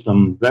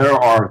system, there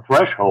are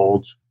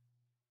thresholds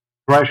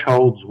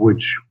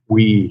which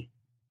we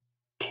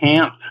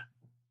can't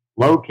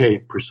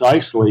locate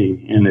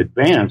precisely in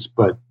advance,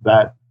 but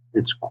that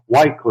it's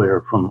quite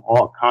clear from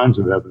all kinds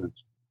of evidence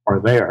are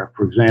there.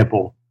 For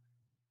example,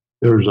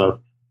 there's a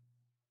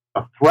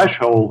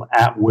threshold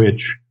at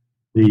which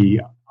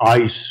the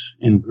ice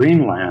in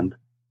Greenland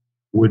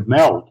would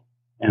melt,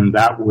 and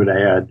that would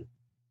add,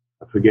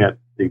 I forget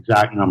the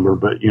exact number,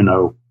 but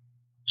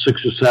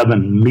 6 or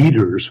 7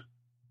 meters,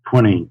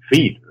 20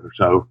 feet or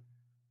so,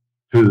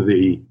 to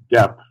the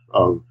depth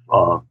of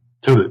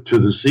to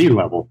the sea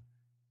level.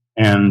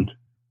 And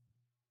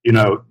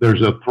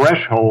there's a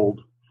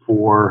threshold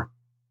for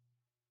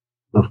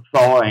the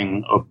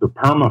thawing of the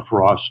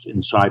permafrost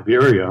in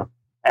Siberia,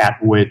 at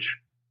which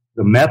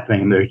the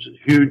methane, there's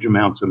huge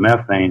amounts of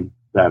methane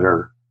that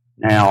are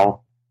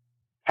now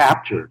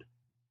captured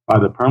by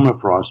the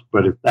permafrost.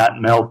 But if that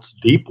melts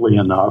deeply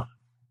enough,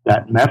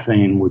 that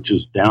methane, which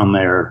is down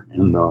there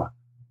in the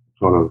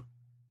sort of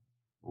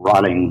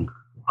rotting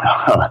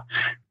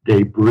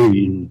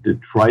debris and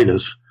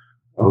detritus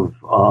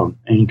of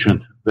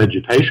ancient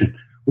vegetation,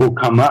 will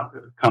come out,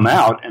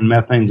 and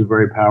methane's a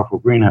very powerful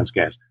greenhouse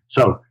gas.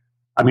 So,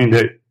 I mean,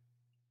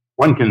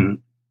 one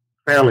can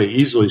fairly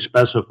easily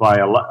specify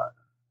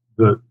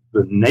the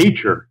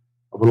nature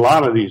of a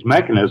lot of these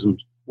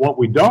mechanisms. What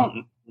we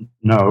don't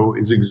know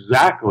is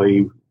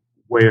exactly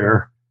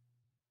where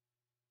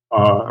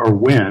or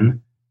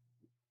when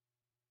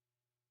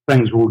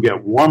things will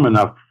get warm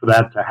enough for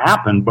that to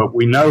happen, but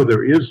we know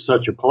there is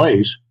such a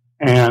place,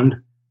 and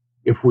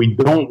if we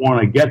don't want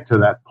to get to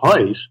that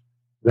place,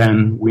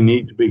 then we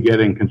need to be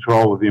getting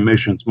control of the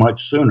emissions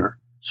much sooner.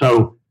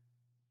 So,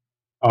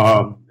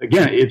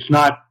 again, it's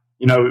not,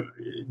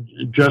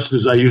 just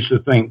as I used to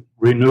think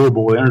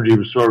renewable energy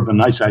was sort of a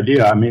nice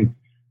idea. I mean,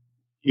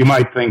 you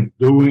might think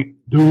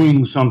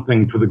doing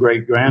something for the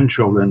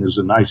great-grandchildren is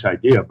a nice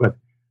idea, but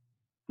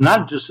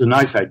not just a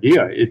nice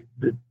idea.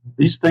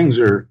 These things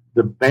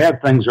the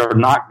bad things are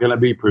not going to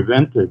be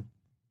prevented,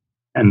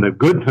 and the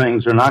good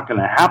things are not going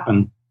to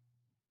happen,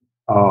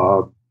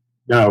 a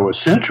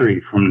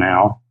century from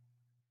now,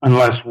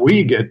 unless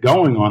we get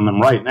going on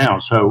them right now.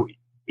 So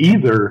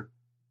either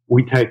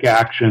we take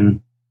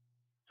action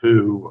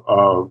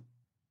to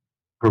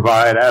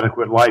provide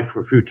adequate life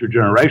for future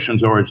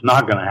generations, or it's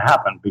not going to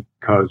happen,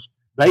 because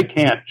they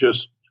can't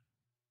just,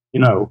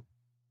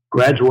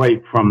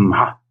 graduate from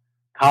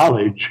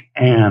college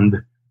and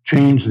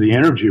change the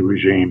energy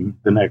regime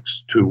the next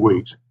 2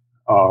 weeks.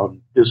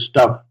 This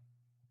stuff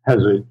has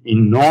an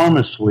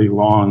enormously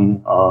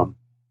long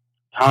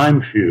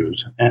time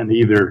fuse, and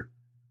either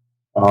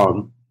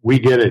we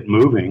get it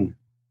moving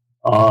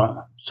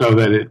so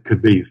that it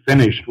could be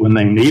finished when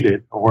they need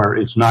it, or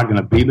it's not going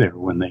to be there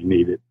when they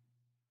need it.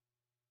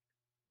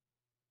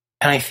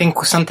 And I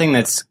think something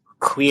that's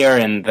clear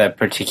in the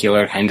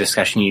particular kind of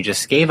discussion you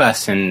just gave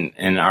us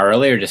in our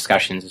earlier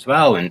discussions as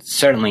well, and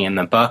certainly in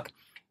the book,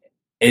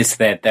 is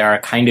that there are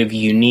kind of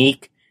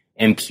unique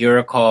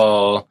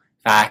empirical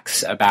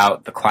facts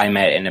about the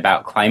climate and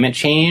about climate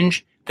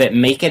change that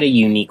make it a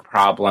unique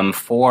problem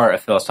for a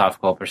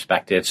philosophical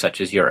perspective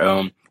such as your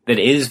own that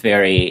is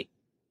very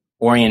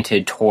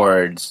oriented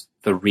towards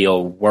the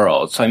real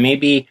world. So I may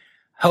be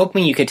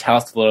hoping you could tell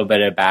us a little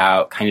bit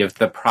about kind of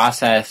the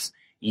process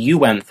you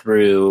went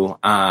through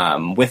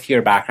with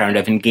your background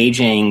of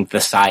engaging the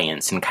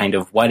science and kind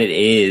of what it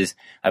is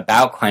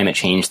about climate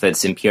change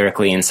that's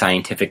empirically and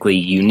scientifically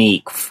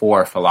unique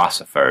for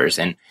philosophers,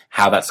 and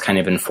how that's kind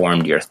of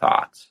informed your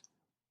thoughts.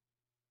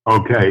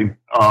 Okay.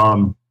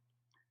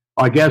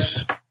 I guess,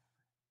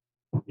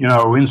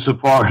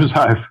 insofar as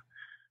I've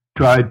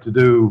tried to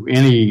do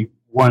any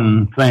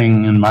one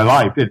thing in my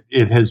life,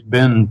 it has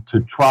been to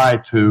try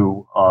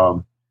to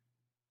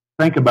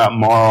think about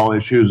moral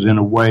issues in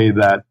a way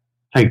that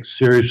takes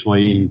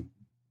seriously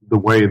the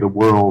way the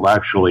world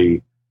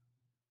actually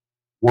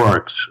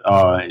works.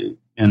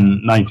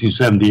 In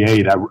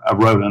 1978, I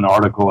wrote an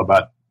article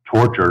about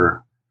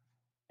torture,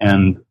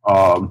 and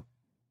the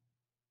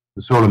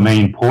sort of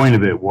main point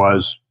of it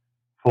was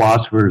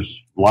philosophers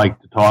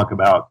like to talk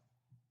about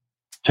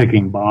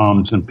ticking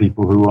bombs and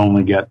people who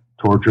only get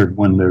tortured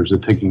when there's a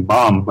ticking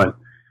bomb, but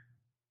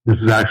this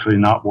is actually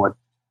not what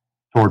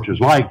torture is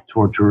like.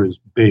 Torture is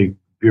big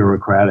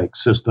bureaucratic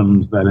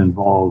systems that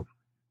involve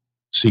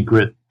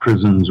secret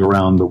prisons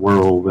around the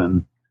world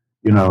and,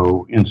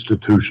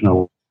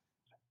 institutional,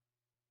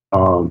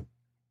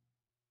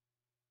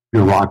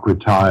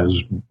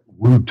 bureaucratized,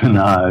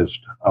 routinized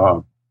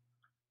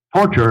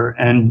torture.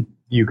 And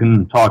you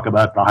can talk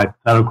about the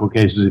hypothetical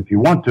cases if you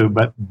want to,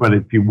 but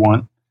if you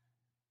want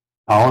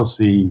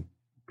policy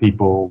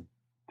people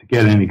to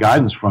get any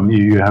guidance from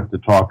you, you have to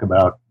talk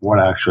about what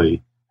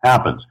actually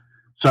happens.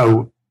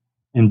 So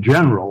in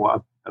general,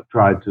 I've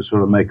tried to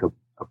sort of make a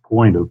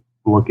point of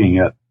looking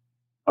at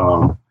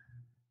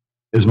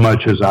as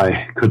much as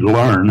I could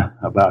learn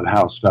about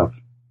how stuff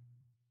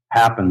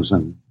happens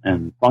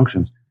and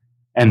functions.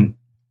 And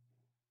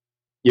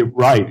you're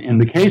right. In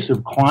the case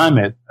of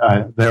climate,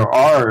 there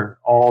are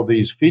all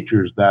these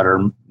features that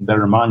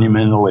are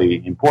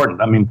monumentally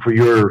important. I mean, for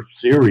your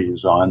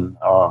series on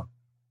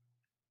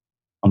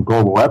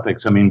global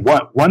ethics, I mean,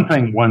 one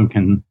thing one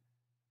can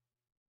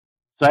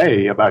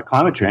say about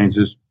climate change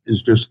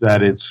is just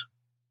that it's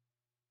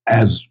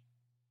as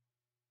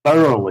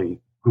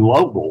thoroughly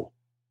global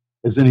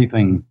as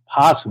anything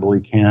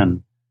possibly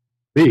can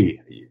be.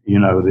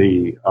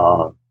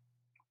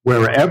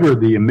 Wherever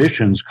the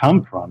emissions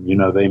come from,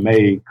 they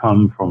may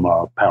come from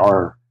a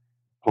power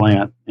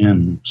plant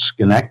in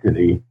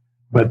Schenectady,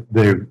 but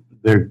they're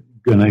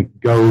going to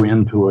go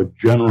into a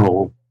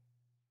general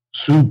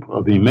soup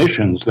of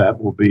emissions that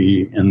will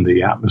be in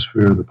the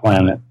atmosphere of the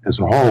planet as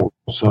a whole.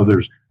 So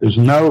there's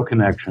no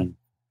connection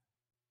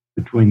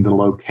between the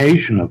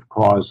location of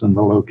cause and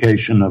the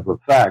location of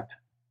effect.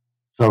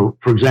 So,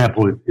 for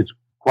example, it's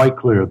quite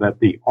clear that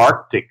the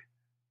Arctic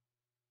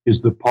is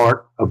the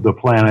part of the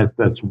planet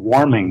that's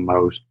warming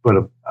most,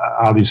 but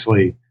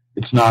obviously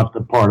it's not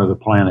the part of the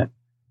planet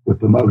with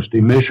the most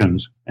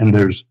emissions, and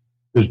there's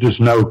just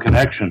no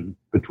connection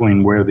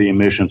between where the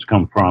emissions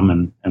come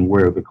from and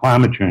where the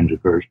climate change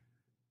occurs.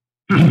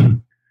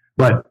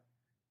 But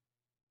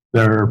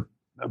there are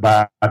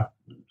about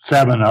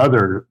 7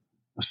 other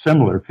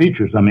similar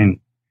features. I mean,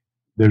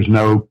 there's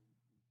no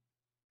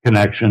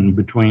connection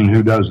between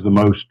who does the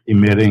most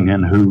emitting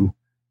and who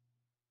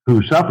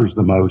suffers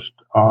the most.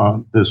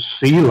 The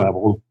sea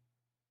level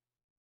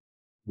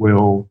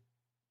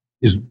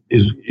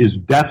is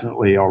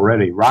definitely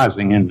already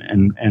rising,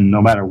 and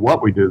no matter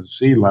what we do, the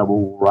sea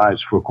level will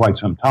rise for quite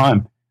some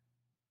time.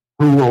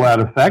 Who will that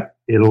affect?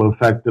 It'll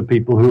affect the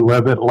people who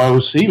live at low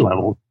sea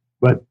level.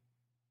 But,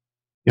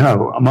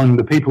 among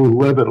the people who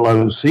live at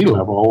low sea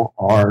level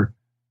are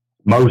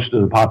most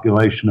of the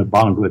population of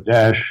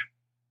Bangladesh,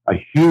 a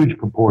huge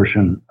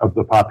proportion of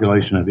the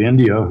population of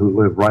India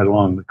who live right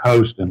along the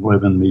coast and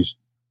live in these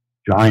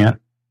giant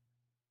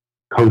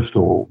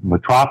coastal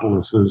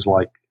metropolises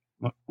like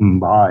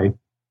Mumbai.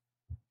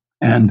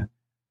 And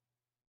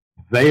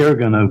they are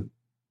going to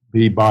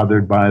be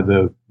bothered by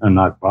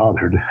not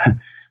bothered,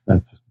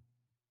 that's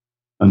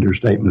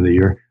understatement of the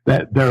year,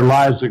 that their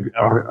lives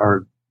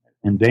are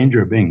in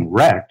danger of being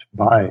wrecked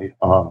by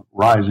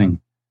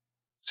rising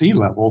sea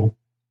level.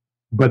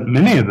 But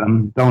many of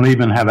them don't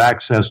even have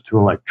access to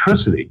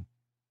electricity,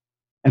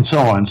 and so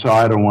on. So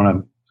I don't want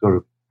to sort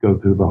of go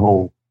through the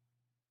whole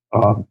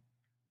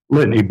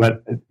litany,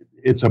 but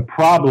it's a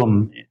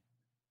problem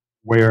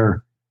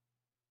where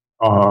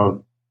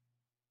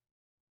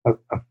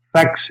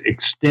effects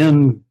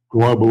extend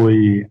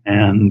globally,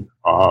 and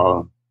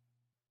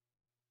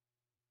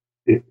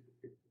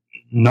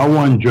no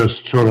one just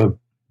sort of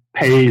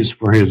pays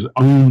for his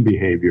own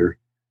behavior.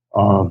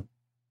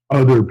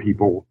 Other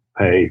people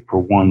pay for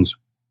one's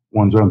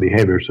own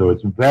behavior. So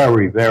it's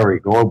very, very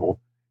global.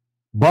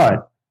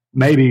 But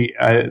maybe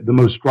the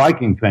most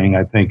striking thing,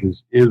 I think,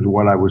 is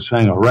what I was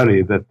saying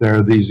already, that there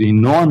are these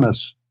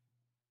enormous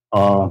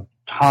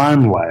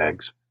time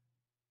lags.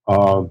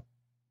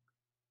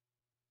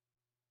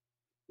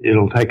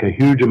 It'll take a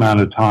huge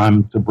amount of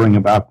time to bring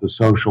about the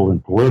social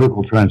and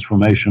political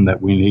transformation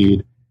that we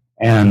need.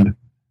 And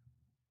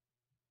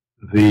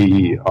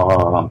the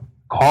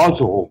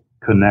causal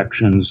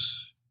connections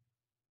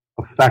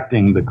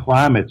affecting the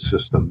climate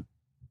system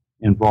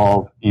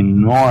involve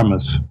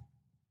enormous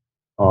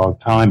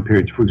time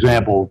periods. For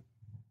example,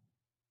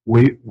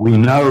 we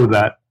know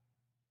that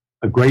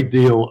a great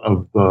deal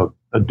of the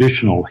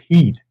additional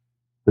heat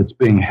that's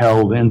being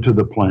held into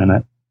the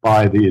planet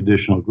by the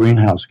additional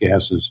greenhouse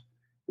gases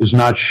is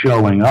not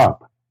showing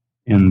up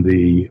in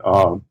the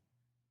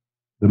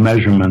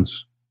measurements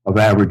of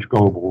average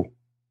global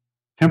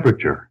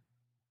temperature.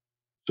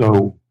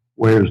 So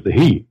where's the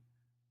heat?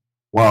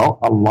 Well,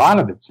 a lot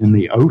of it's in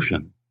the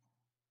ocean,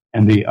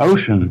 and the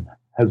ocean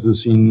has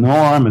this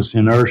enormous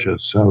inertia.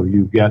 So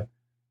you get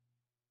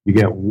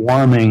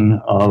warming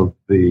of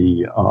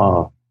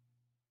the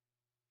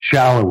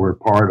shallower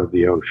part of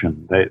the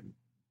ocean.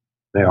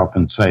 They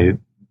often say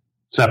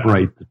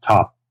separate the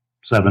top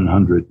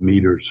 700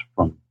 meters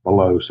from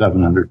below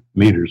 700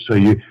 meters. So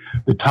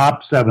the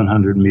top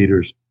 700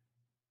 meters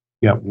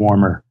get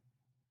warmer.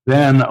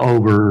 Then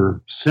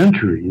over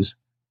centuries,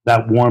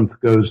 that warmth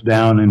goes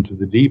down into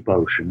the deep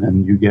ocean,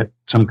 and you get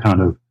some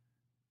kind of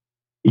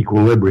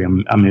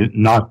equilibrium. I mean,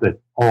 not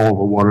that all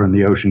the water in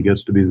the ocean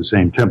gets to be the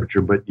same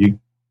temperature, but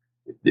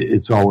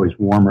it's always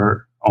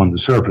warmer on the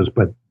surface,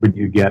 but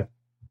you get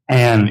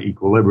an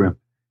equilibrium.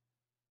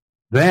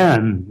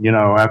 Then,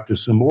 after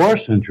some more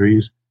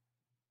centuries,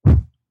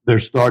 there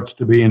starts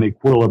to be an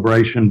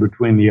equilibration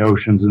between the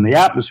oceans and the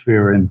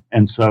atmosphere,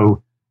 and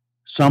so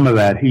some of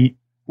that heat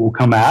will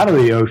come out of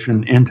the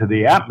ocean into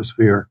the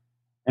atmosphere.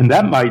 And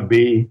that might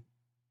be,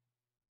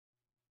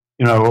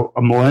 a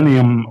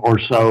millennium or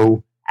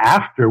so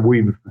after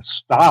we've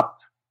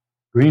stopped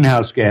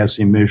greenhouse gas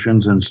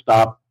emissions and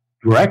stopped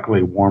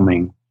directly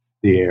warming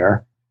the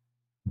air.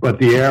 But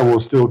the air will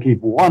still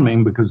keep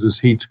warming because this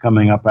heat's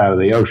coming up out of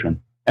the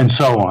ocean, and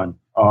so on.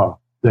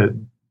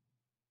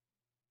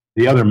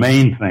 The other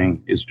main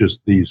thing is just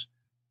these,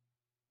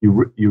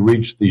 you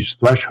reach these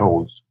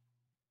thresholds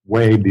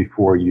way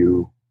before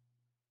you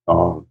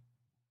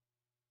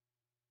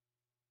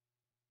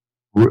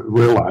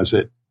realize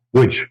it,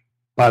 which,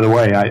 by the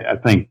way, I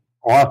think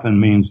often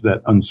means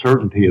that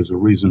uncertainty is a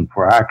reason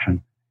for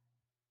action.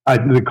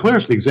 The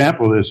clearest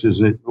example of this is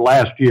that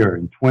last year,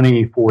 in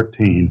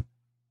 2014,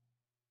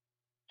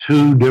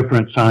 2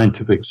 different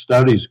scientific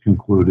studies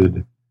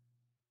concluded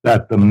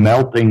that the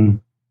melting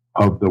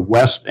of the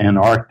West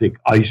Antarctic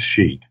ice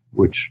sheet,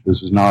 which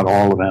this is not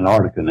all of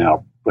Antarctica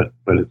now, but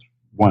it's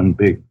one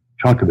big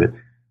chunk of it,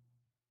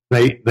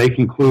 they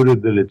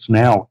concluded that it's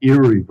now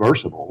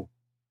irreversible.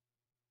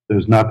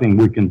 There's nothing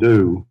we can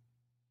do,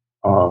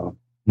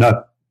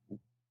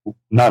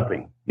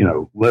 nothing,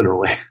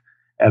 literally.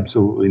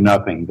 absolutely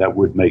nothing that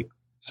would make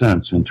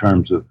sense in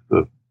terms of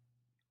the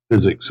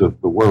physics of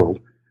the world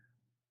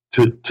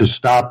to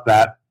stop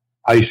that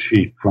ice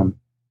sheet from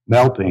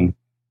melting.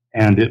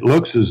 And it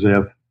looks as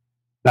if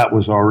that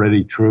was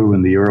already true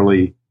in the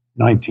early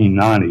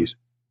 1990s.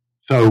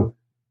 So,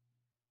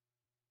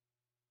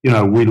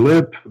 we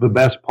lived for the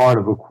best part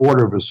of a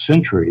quarter of a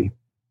century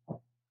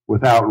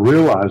without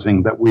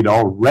realizing that we'd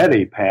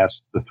already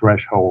passed the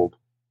threshold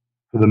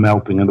for the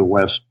melting of the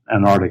West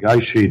Antarctic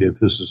ice sheet, if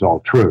this is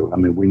all true. I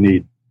mean, we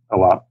need a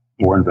lot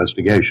more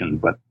investigation,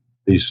 but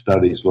these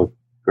studies look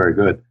very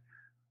good.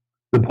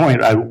 The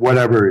point,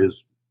 whatever is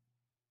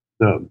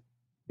the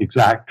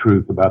exact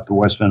truth about the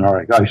West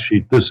Antarctic ice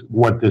sheet,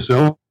 what this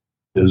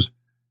is,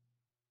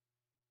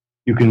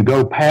 you can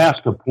go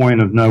past a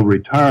point of no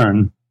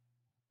return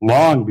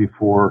long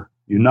before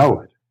you know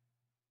it.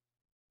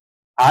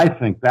 I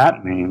think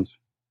that means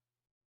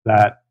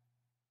that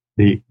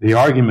the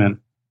argument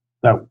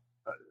that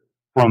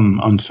from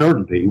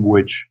uncertainty,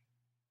 which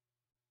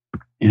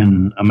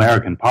in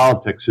American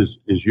politics is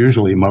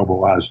usually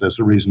mobilized as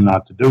a reason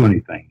not to do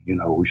anything.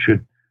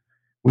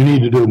 We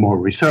need to do more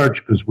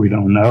research because we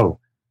don't know.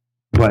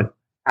 But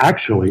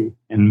actually,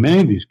 in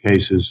many of these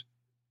cases,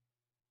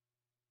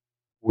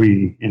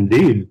 we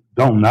indeed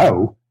don't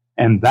know.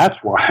 And that's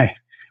why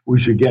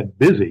we should get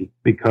busy,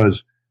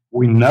 because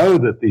we know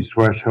that these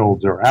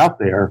thresholds are out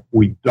there.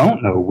 We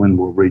don't know when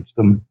we'll reach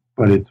them,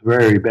 but it's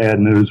very bad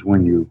news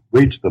when you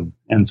reach them.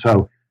 And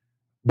so,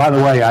 by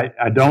the way,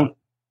 I don't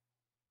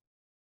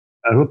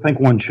think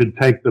one should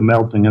take the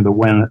melting of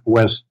the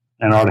West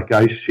Antarctic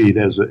ice sheet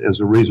as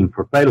a reason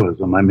for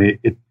fatalism. I mean,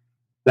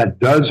 that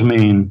does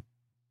mean,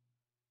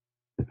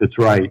 if it's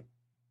right,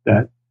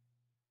 that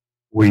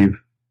we've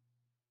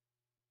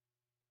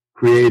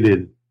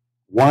created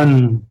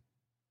one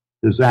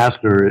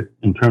disaster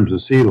in terms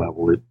of sea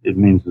level. It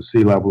means the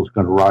sea level is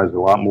going to rise a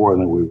lot more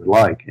than we would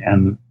like,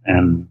 and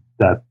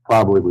that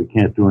probably we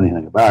can't do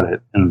anything about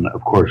it. And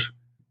of course,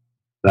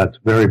 that's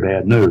very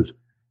bad news.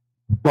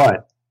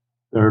 But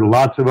there are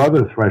lots of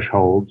other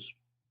thresholds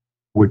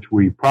which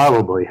we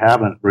probably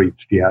haven't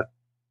reached yet,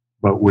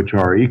 but which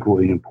are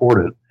equally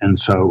important. And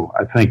so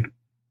I think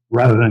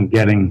rather than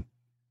getting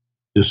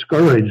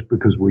discouraged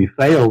because we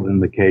failed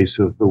in the case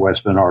of the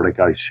West Antarctic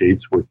ice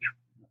sheets, which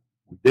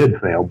we did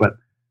fail, but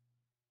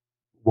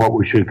what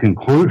we should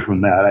conclude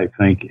from that, I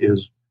think,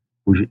 is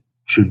we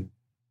should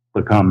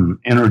become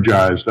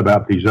energized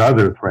about these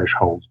other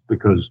thresholds,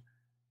 because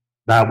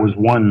that was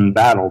one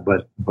battle,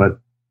 but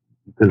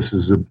this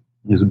is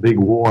a big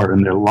war,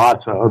 and there are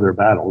lots of other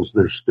battles.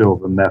 There's still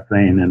the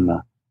methane in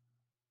the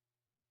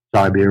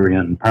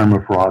Siberian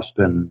permafrost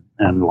and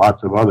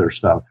lots of other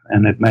stuff,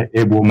 and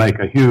it will make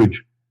a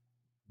huge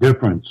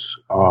difference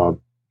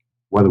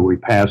whether we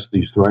pass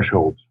these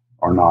thresholds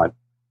or not.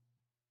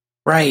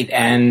 Right,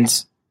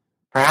 and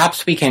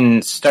perhaps we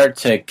can start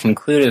to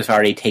conclude, as I've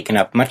already taken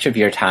up much of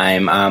your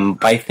time,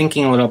 by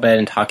thinking a little bit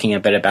and talking a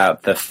bit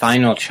about the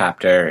final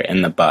chapter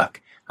in the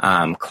book,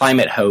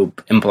 Climate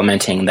Hope,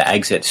 Implementing the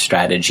Exit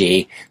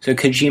Strategy. So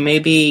could you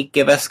maybe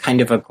give us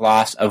kind of a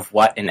gloss of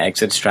what an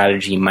exit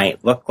strategy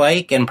might look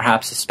like, and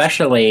perhaps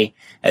especially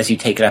as you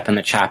take it up in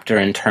the chapter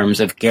in terms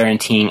of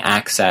guaranteeing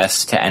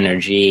access to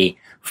energy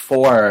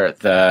for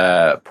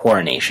the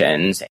poor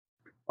nations?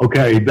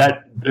 Okay,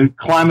 that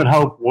Climate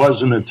Hope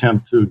was an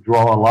attempt to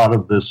draw a lot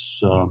of this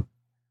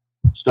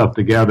stuff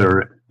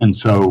together, and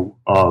so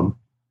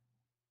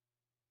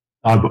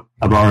I've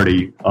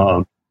already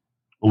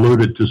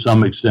alluded to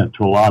some extent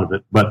to a lot of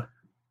it. But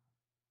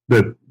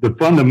the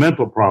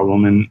fundamental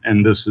problem,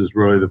 and this is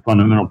really the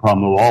fundamental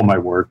problem of all my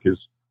work, is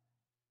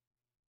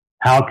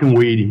how can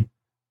we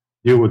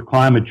deal with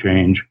climate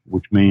change,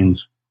 which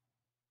means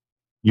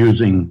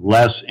using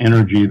less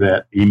energy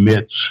that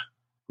emits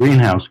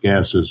greenhouse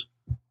gases,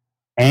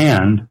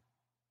 and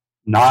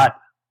not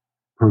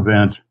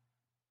prevent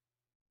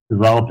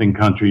developing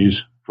countries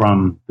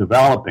from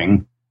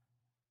developing,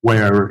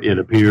 where it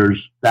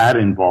appears that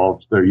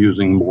involves they're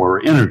using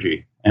more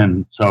energy.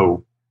 And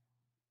so,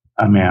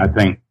 I mean, I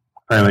think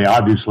fairly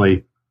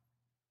obviously,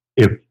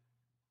 if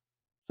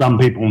some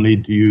people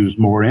need to use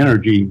more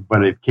energy,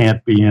 but it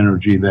can't be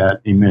energy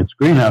that emits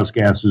greenhouse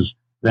gases,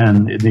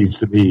 then it needs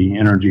to be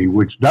energy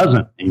which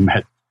doesn't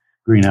emit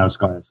greenhouse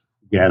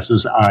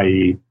gases,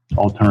 i.e.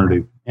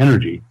 alternative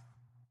energy.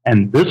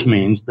 And this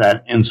means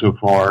that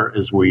insofar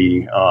as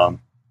we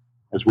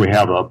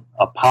have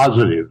a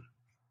positive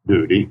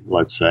duty,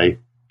 let's say,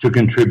 to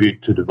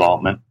contribute to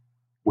development,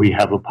 we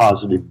have a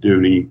positive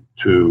duty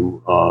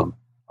to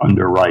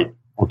underwrite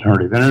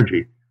alternative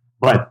energy.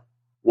 But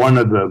one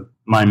of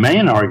my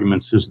main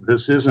arguments is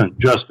this isn't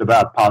just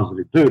about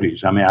positive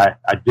duties. I mean,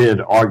 I did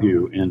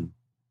argue in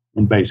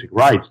basic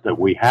rights that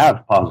we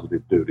have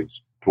positive duties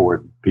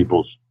toward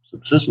people's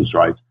subsistence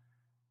rights.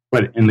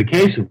 But in the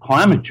case of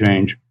climate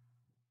change,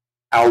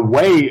 our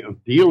way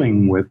of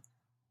dealing with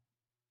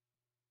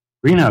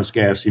greenhouse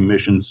gas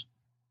emissions,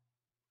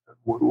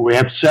 we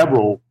have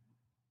several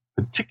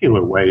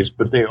particular ways,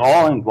 but they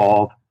all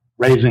involve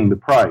raising the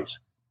price.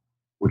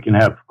 We can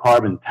have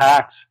carbon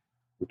tax,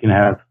 we can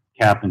have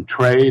cap and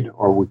trade,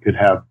 or we could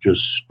have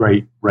just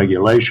straight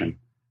regulation.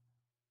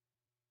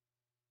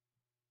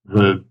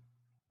 The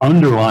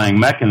underlying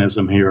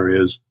mechanism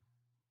here is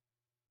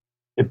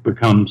it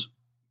becomes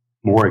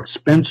more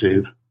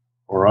expensive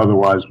or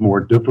otherwise more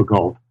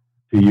difficult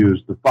to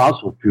use the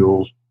fossil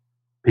fuels.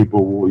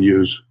 People will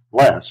use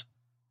less.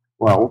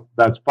 Well,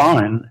 that's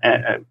fine.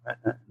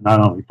 Not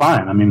only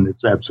fine, I mean,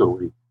 it's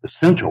absolutely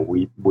essential.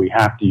 We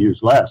have to use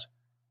less.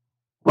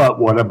 But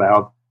what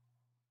about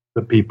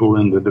the people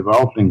in the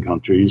developing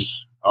countries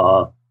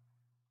who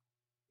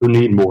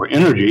need more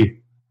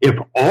energy? If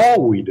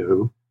all we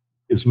do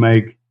is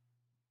make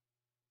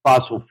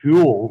fossil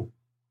fuel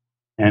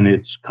and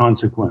its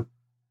consequent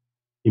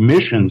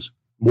emissions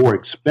more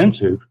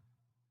expensive,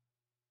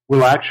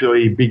 we'll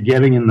actually be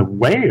getting in the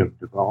way of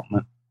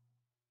development.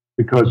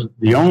 Because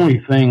the only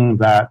thing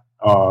that,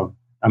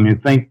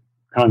 think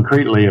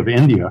concretely of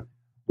India.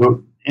 But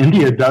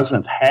India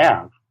doesn't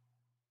have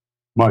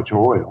much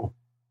oil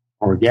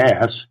or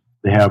gas.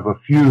 They have a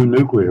few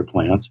nuclear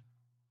plants.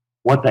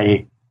 What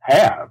they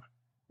have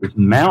is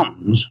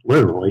mountains,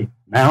 literally,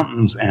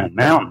 mountains and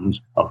mountains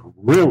of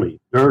really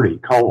dirty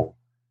coal.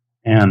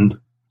 And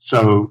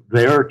so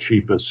their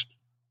cheapest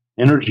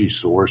energy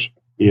source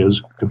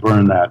is to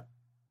burn that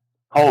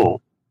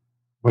coal.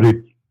 But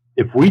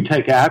if we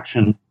take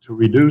action to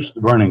reduce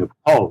the burning of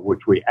coal,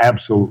 which we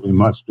absolutely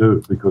must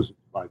do because it's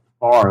by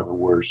far the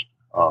worst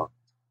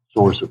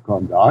source of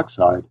carbon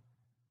dioxide,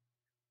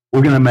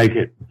 we're going to make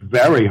it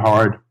very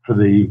hard for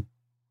the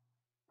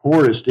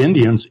poorest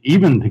Indians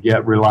even to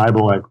get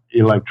reliable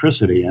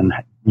electricity. And,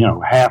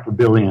 500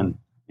 million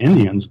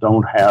Indians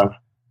don't have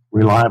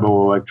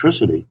reliable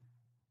electricity.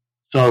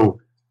 So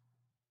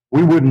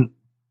we wouldn't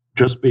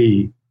just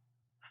be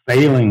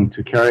failing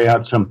to carry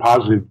out some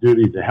positive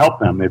duty to help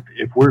them.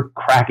 If we're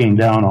cracking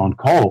down on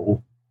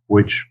coal,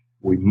 which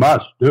we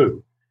must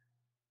do,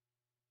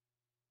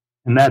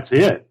 and that's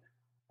it,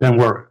 then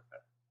we're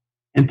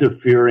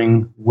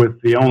interfering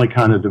with the only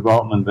kind of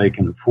development they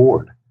can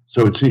afford.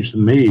 So it seems to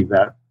me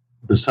that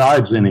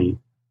besides any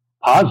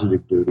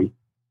positive duty,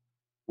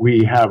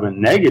 we have a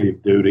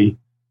negative duty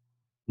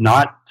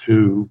not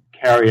to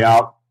carry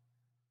out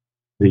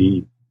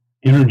the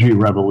energy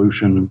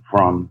revolution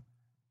from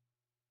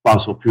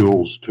fossil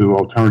fuels to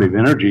alternative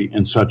energy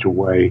in such a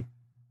way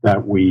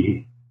that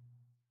we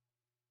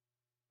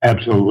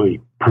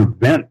absolutely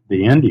prevent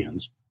the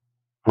Indians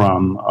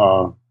from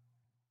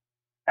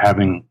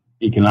having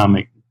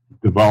economic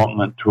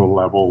development to a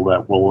level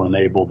that will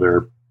enable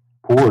their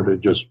poor to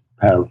just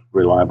have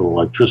reliable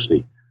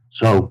electricity.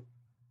 So,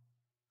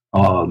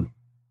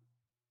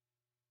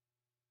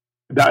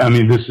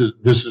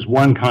 this is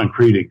one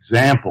concrete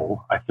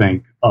example, I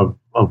think, of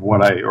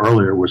what I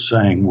earlier was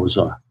saying was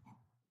a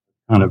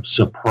kind of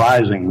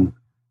surprising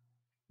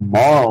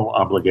moral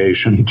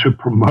obligation to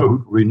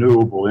promote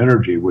renewable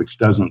energy, which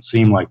doesn't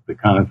seem like the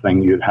kind of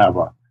thing you'd have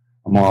a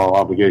moral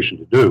obligation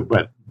to do.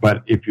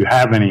 But if you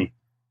have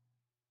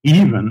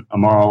even a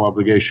moral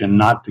obligation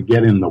not to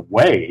get in the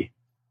way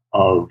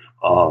of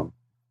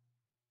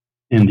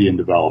Indian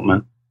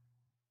development,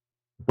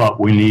 but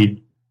we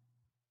need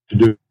to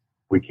do what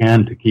we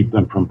can to keep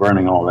them from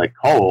burning all that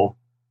coal,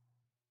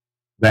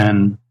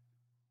 then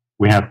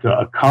we have to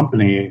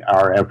accompany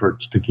our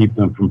efforts to keep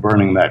them from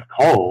burning that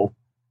coal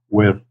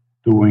with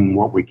doing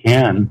what we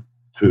can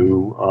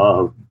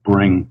to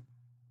bring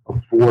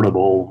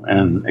affordable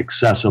and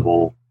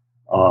accessible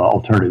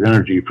alternative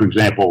energy. For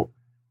example,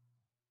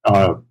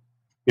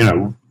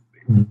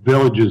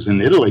 villages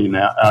in Italy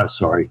now,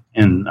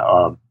 in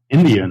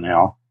India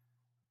now,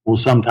 will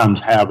sometimes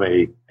have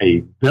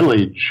a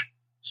village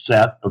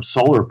set of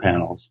solar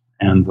panels,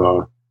 and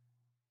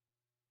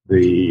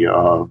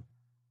the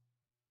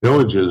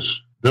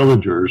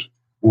villagers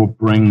will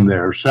bring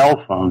their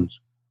cell phones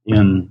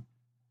in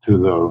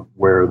to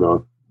where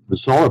the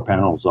solar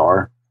panels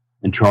are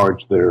and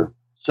charge their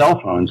cell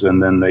phones,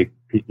 and then they,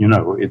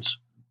 it's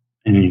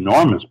an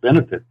enormous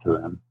benefit to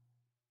them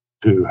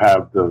to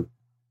have the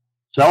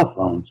cell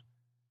phones.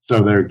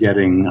 So they're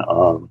getting,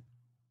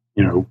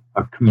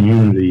 a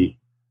community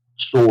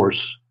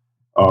source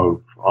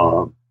of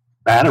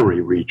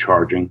battery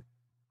recharging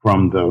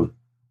from the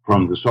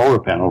solar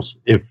panels.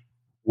 If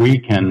we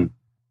can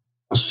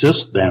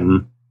assist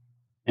them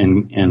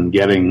in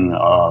getting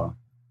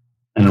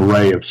an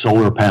array of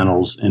solar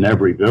panels in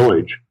every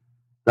village,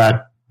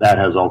 that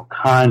has all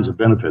kinds of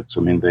benefits. I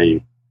mean,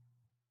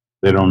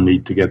 they don't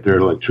need to get their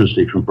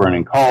electricity from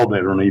burning coal.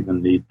 They don't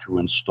even need to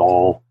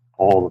install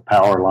all the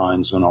power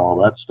lines and all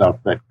that stuff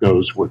that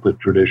goes with the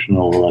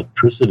traditional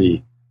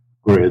electricity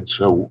grid.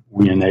 So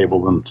we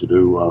enable them to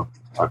do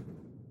a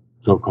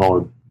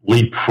so-called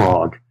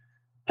leapfrog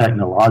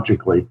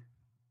technologically,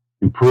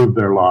 improve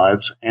their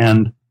lives,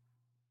 and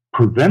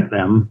prevent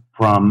them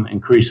from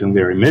increasing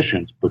their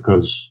emissions,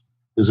 because,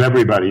 as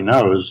everybody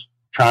knows,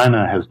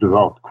 China has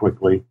developed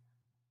quickly,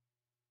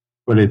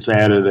 but it's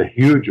added a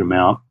huge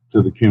amount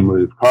to the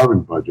cumulative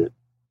carbon budget.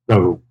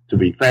 So, to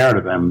be fair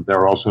to them,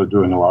 they're also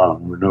doing a lot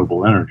on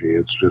renewable energy.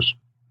 It's just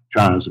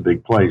China's a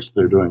big place.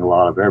 They're doing a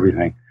lot of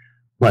everything.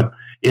 But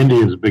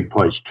India's a big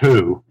place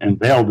too, and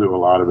they'll do a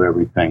lot of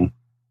everything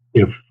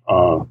if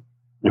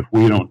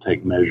we don't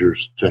take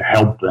measures to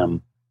help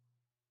them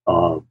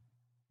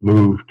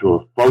move to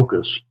a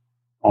focus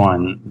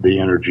on the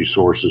energy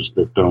sources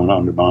that don't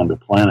undermine the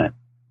planet.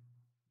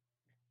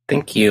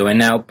 Thank you. And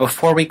now,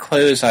 before we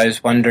close, I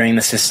was wondering,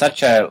 this is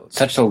such a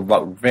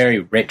very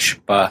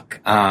rich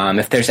book.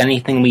 If there's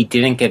anything we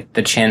didn't get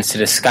the chance to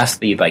discuss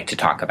that you'd like to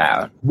talk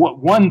about.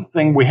 One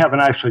thing we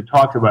haven't actually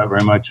talked about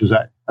very much is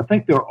that I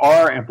think there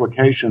are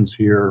implications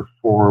here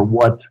for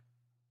what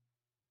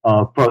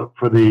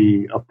for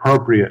the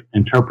appropriate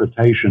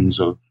interpretations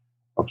of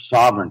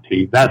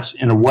sovereignty. That's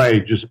in a way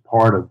just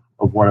part of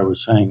what I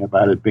was saying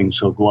about it being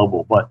so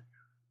global. But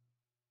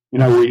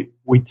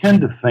we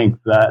tend to think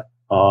that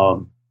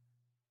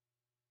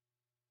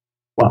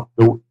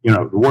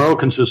the world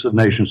consists of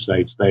nation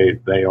states.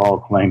 They all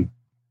claim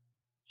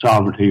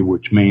sovereignty,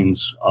 which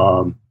means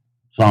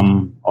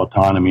some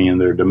autonomy in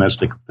their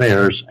domestic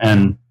affairs,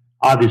 and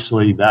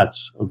obviously that's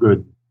a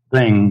good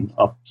thing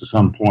up to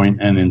some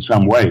point and in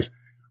some ways.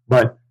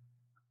 But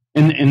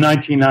in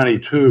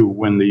 1992,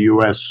 when the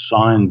U.S.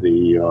 signed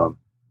the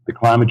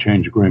climate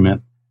change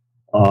agreement,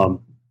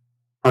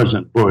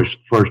 President Bush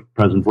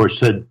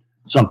said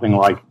something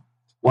like,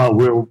 "Well,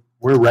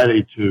 we're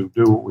ready to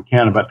do what we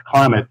can about the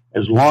climate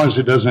as long as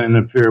it doesn't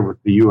interfere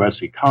with the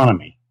U.S.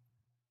 economy."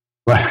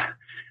 But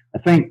I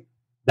think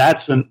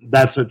that's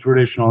a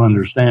traditional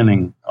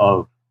understanding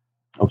of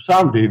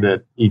sovereignty,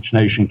 that each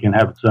nation can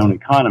have its own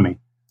economy.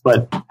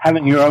 But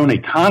having your own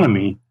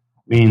economy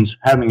means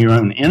having your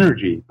own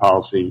energy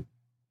policy.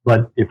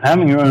 But if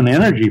having your own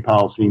energy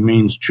policy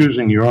means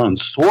choosing your own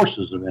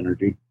sources of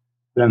energy,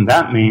 then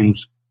that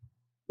means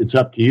it's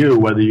up to you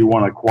whether you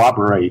want to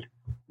cooperate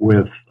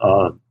with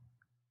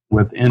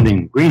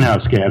ending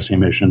greenhouse gas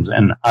emissions.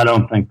 And I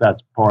don't think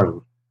that's part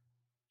of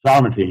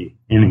sovereignty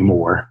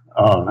anymore.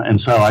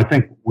 And so I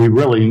think we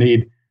really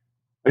need,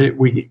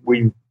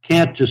 we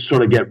can't just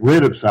sort of get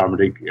rid of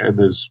sovereignty.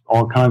 There's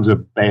all kinds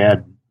of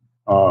bad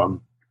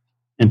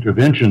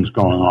interventions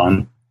going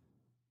on.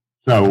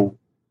 So,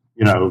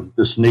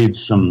 this needs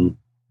some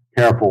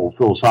careful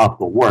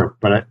philosophical work,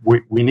 but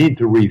we need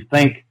to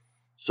rethink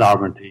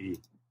sovereignty,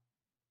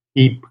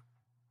 keep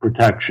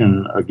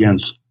protection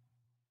against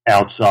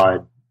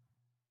outside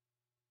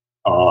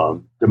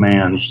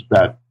demands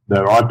that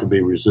ought to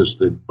be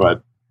resisted,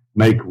 but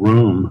make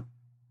room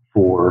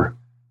for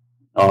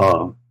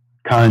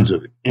kinds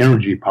of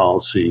energy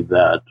policy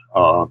that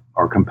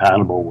are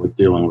compatible with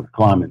dealing with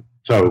climate.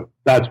 So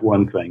that's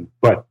one thing.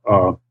 But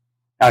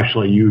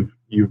actually,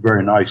 you've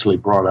very nicely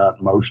brought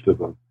out most of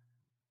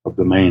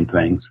the main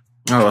things.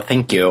 Oh, well,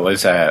 thank you. It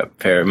was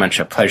very much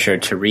a pleasure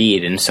to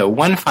read. And so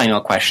one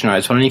final question, I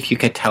was wondering if you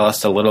could tell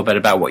us a little bit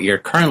about what you're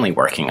currently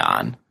working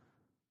on.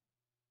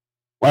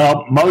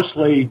 Well,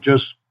 mostly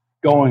just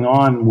going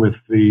on with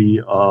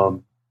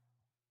the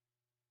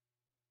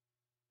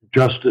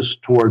justice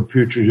toward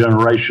future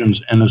generations,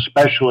 and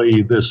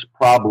especially this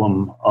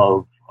problem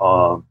of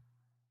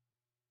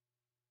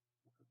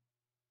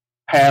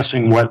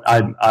passing what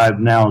I've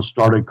now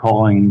started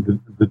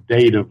calling the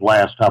date of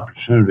last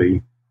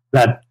opportunity.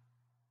 That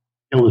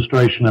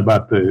illustration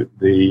about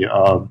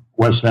the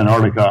West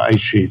Antarctica ice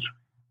sheets.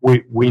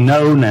 We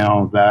know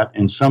now that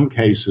in some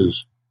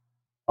cases,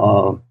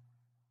 the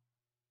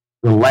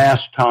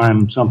last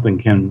time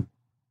something can,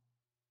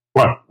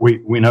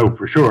 we know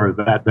for sure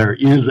that there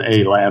is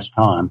a last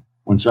time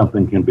when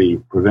something can be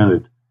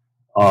prevented.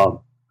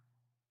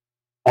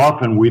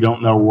 Often we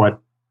don't know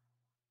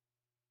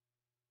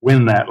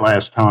when that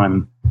last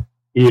time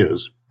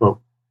is, but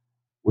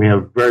we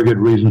have very good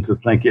reason to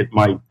think it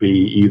might be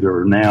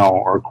either now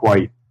or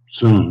quite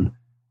soon.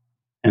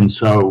 And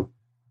so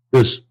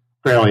this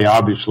fairly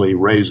obviously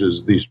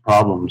raises these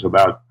problems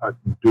about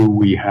do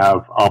we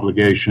have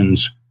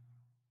obligations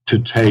to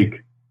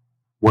take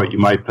what you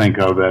might think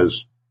of as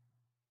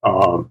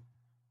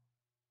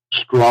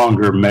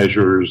stronger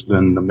measures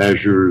than the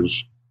measures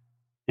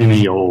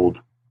any old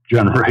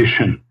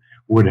generation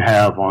would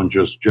have on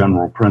just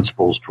general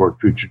principles toward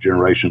future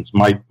generations.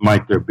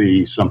 Might there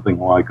be something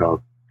like a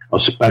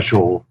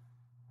special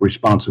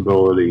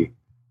responsibility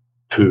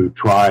to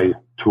try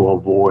to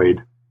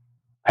avoid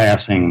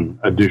passing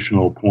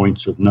additional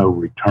points of no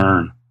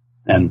return?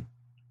 And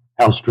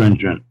how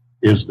stringent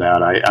is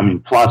that? I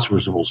mean,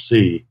 philosophers will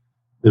see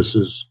this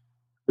is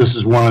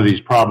one of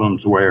these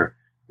problems where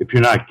if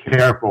you're not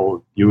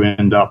careful, you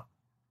end up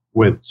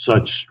with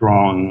such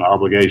strong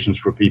obligations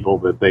for people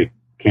that they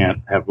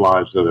can't have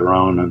lives of their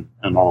own,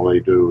 and all they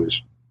do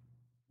is,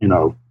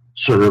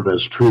 serve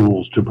as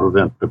tools to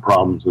prevent the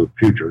problems of the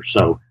future.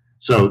 So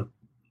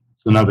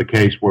it's another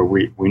case where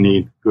we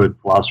need good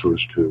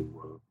philosophers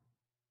to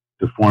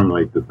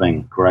formulate the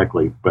thing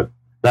correctly. But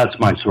that's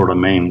my sort of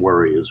main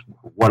worry is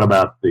what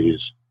about these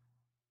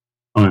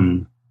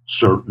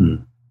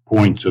uncertain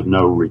points of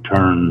no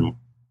return?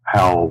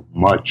 How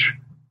much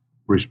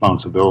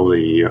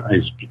responsibility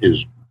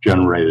is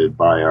generated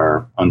by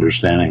our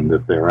understanding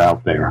that they're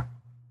out there?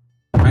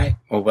 Right.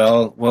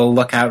 Well, we'll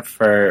look out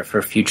for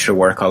future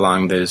work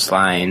along those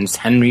lines.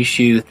 Henry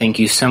Hsu, thank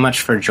you so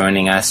much for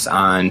joining us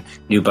on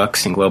New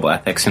Books in Global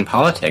Ethics and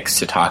Politics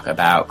to talk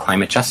about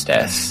climate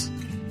justice.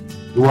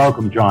 You're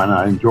welcome, John.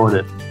 I enjoyed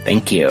it.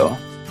 Thank you.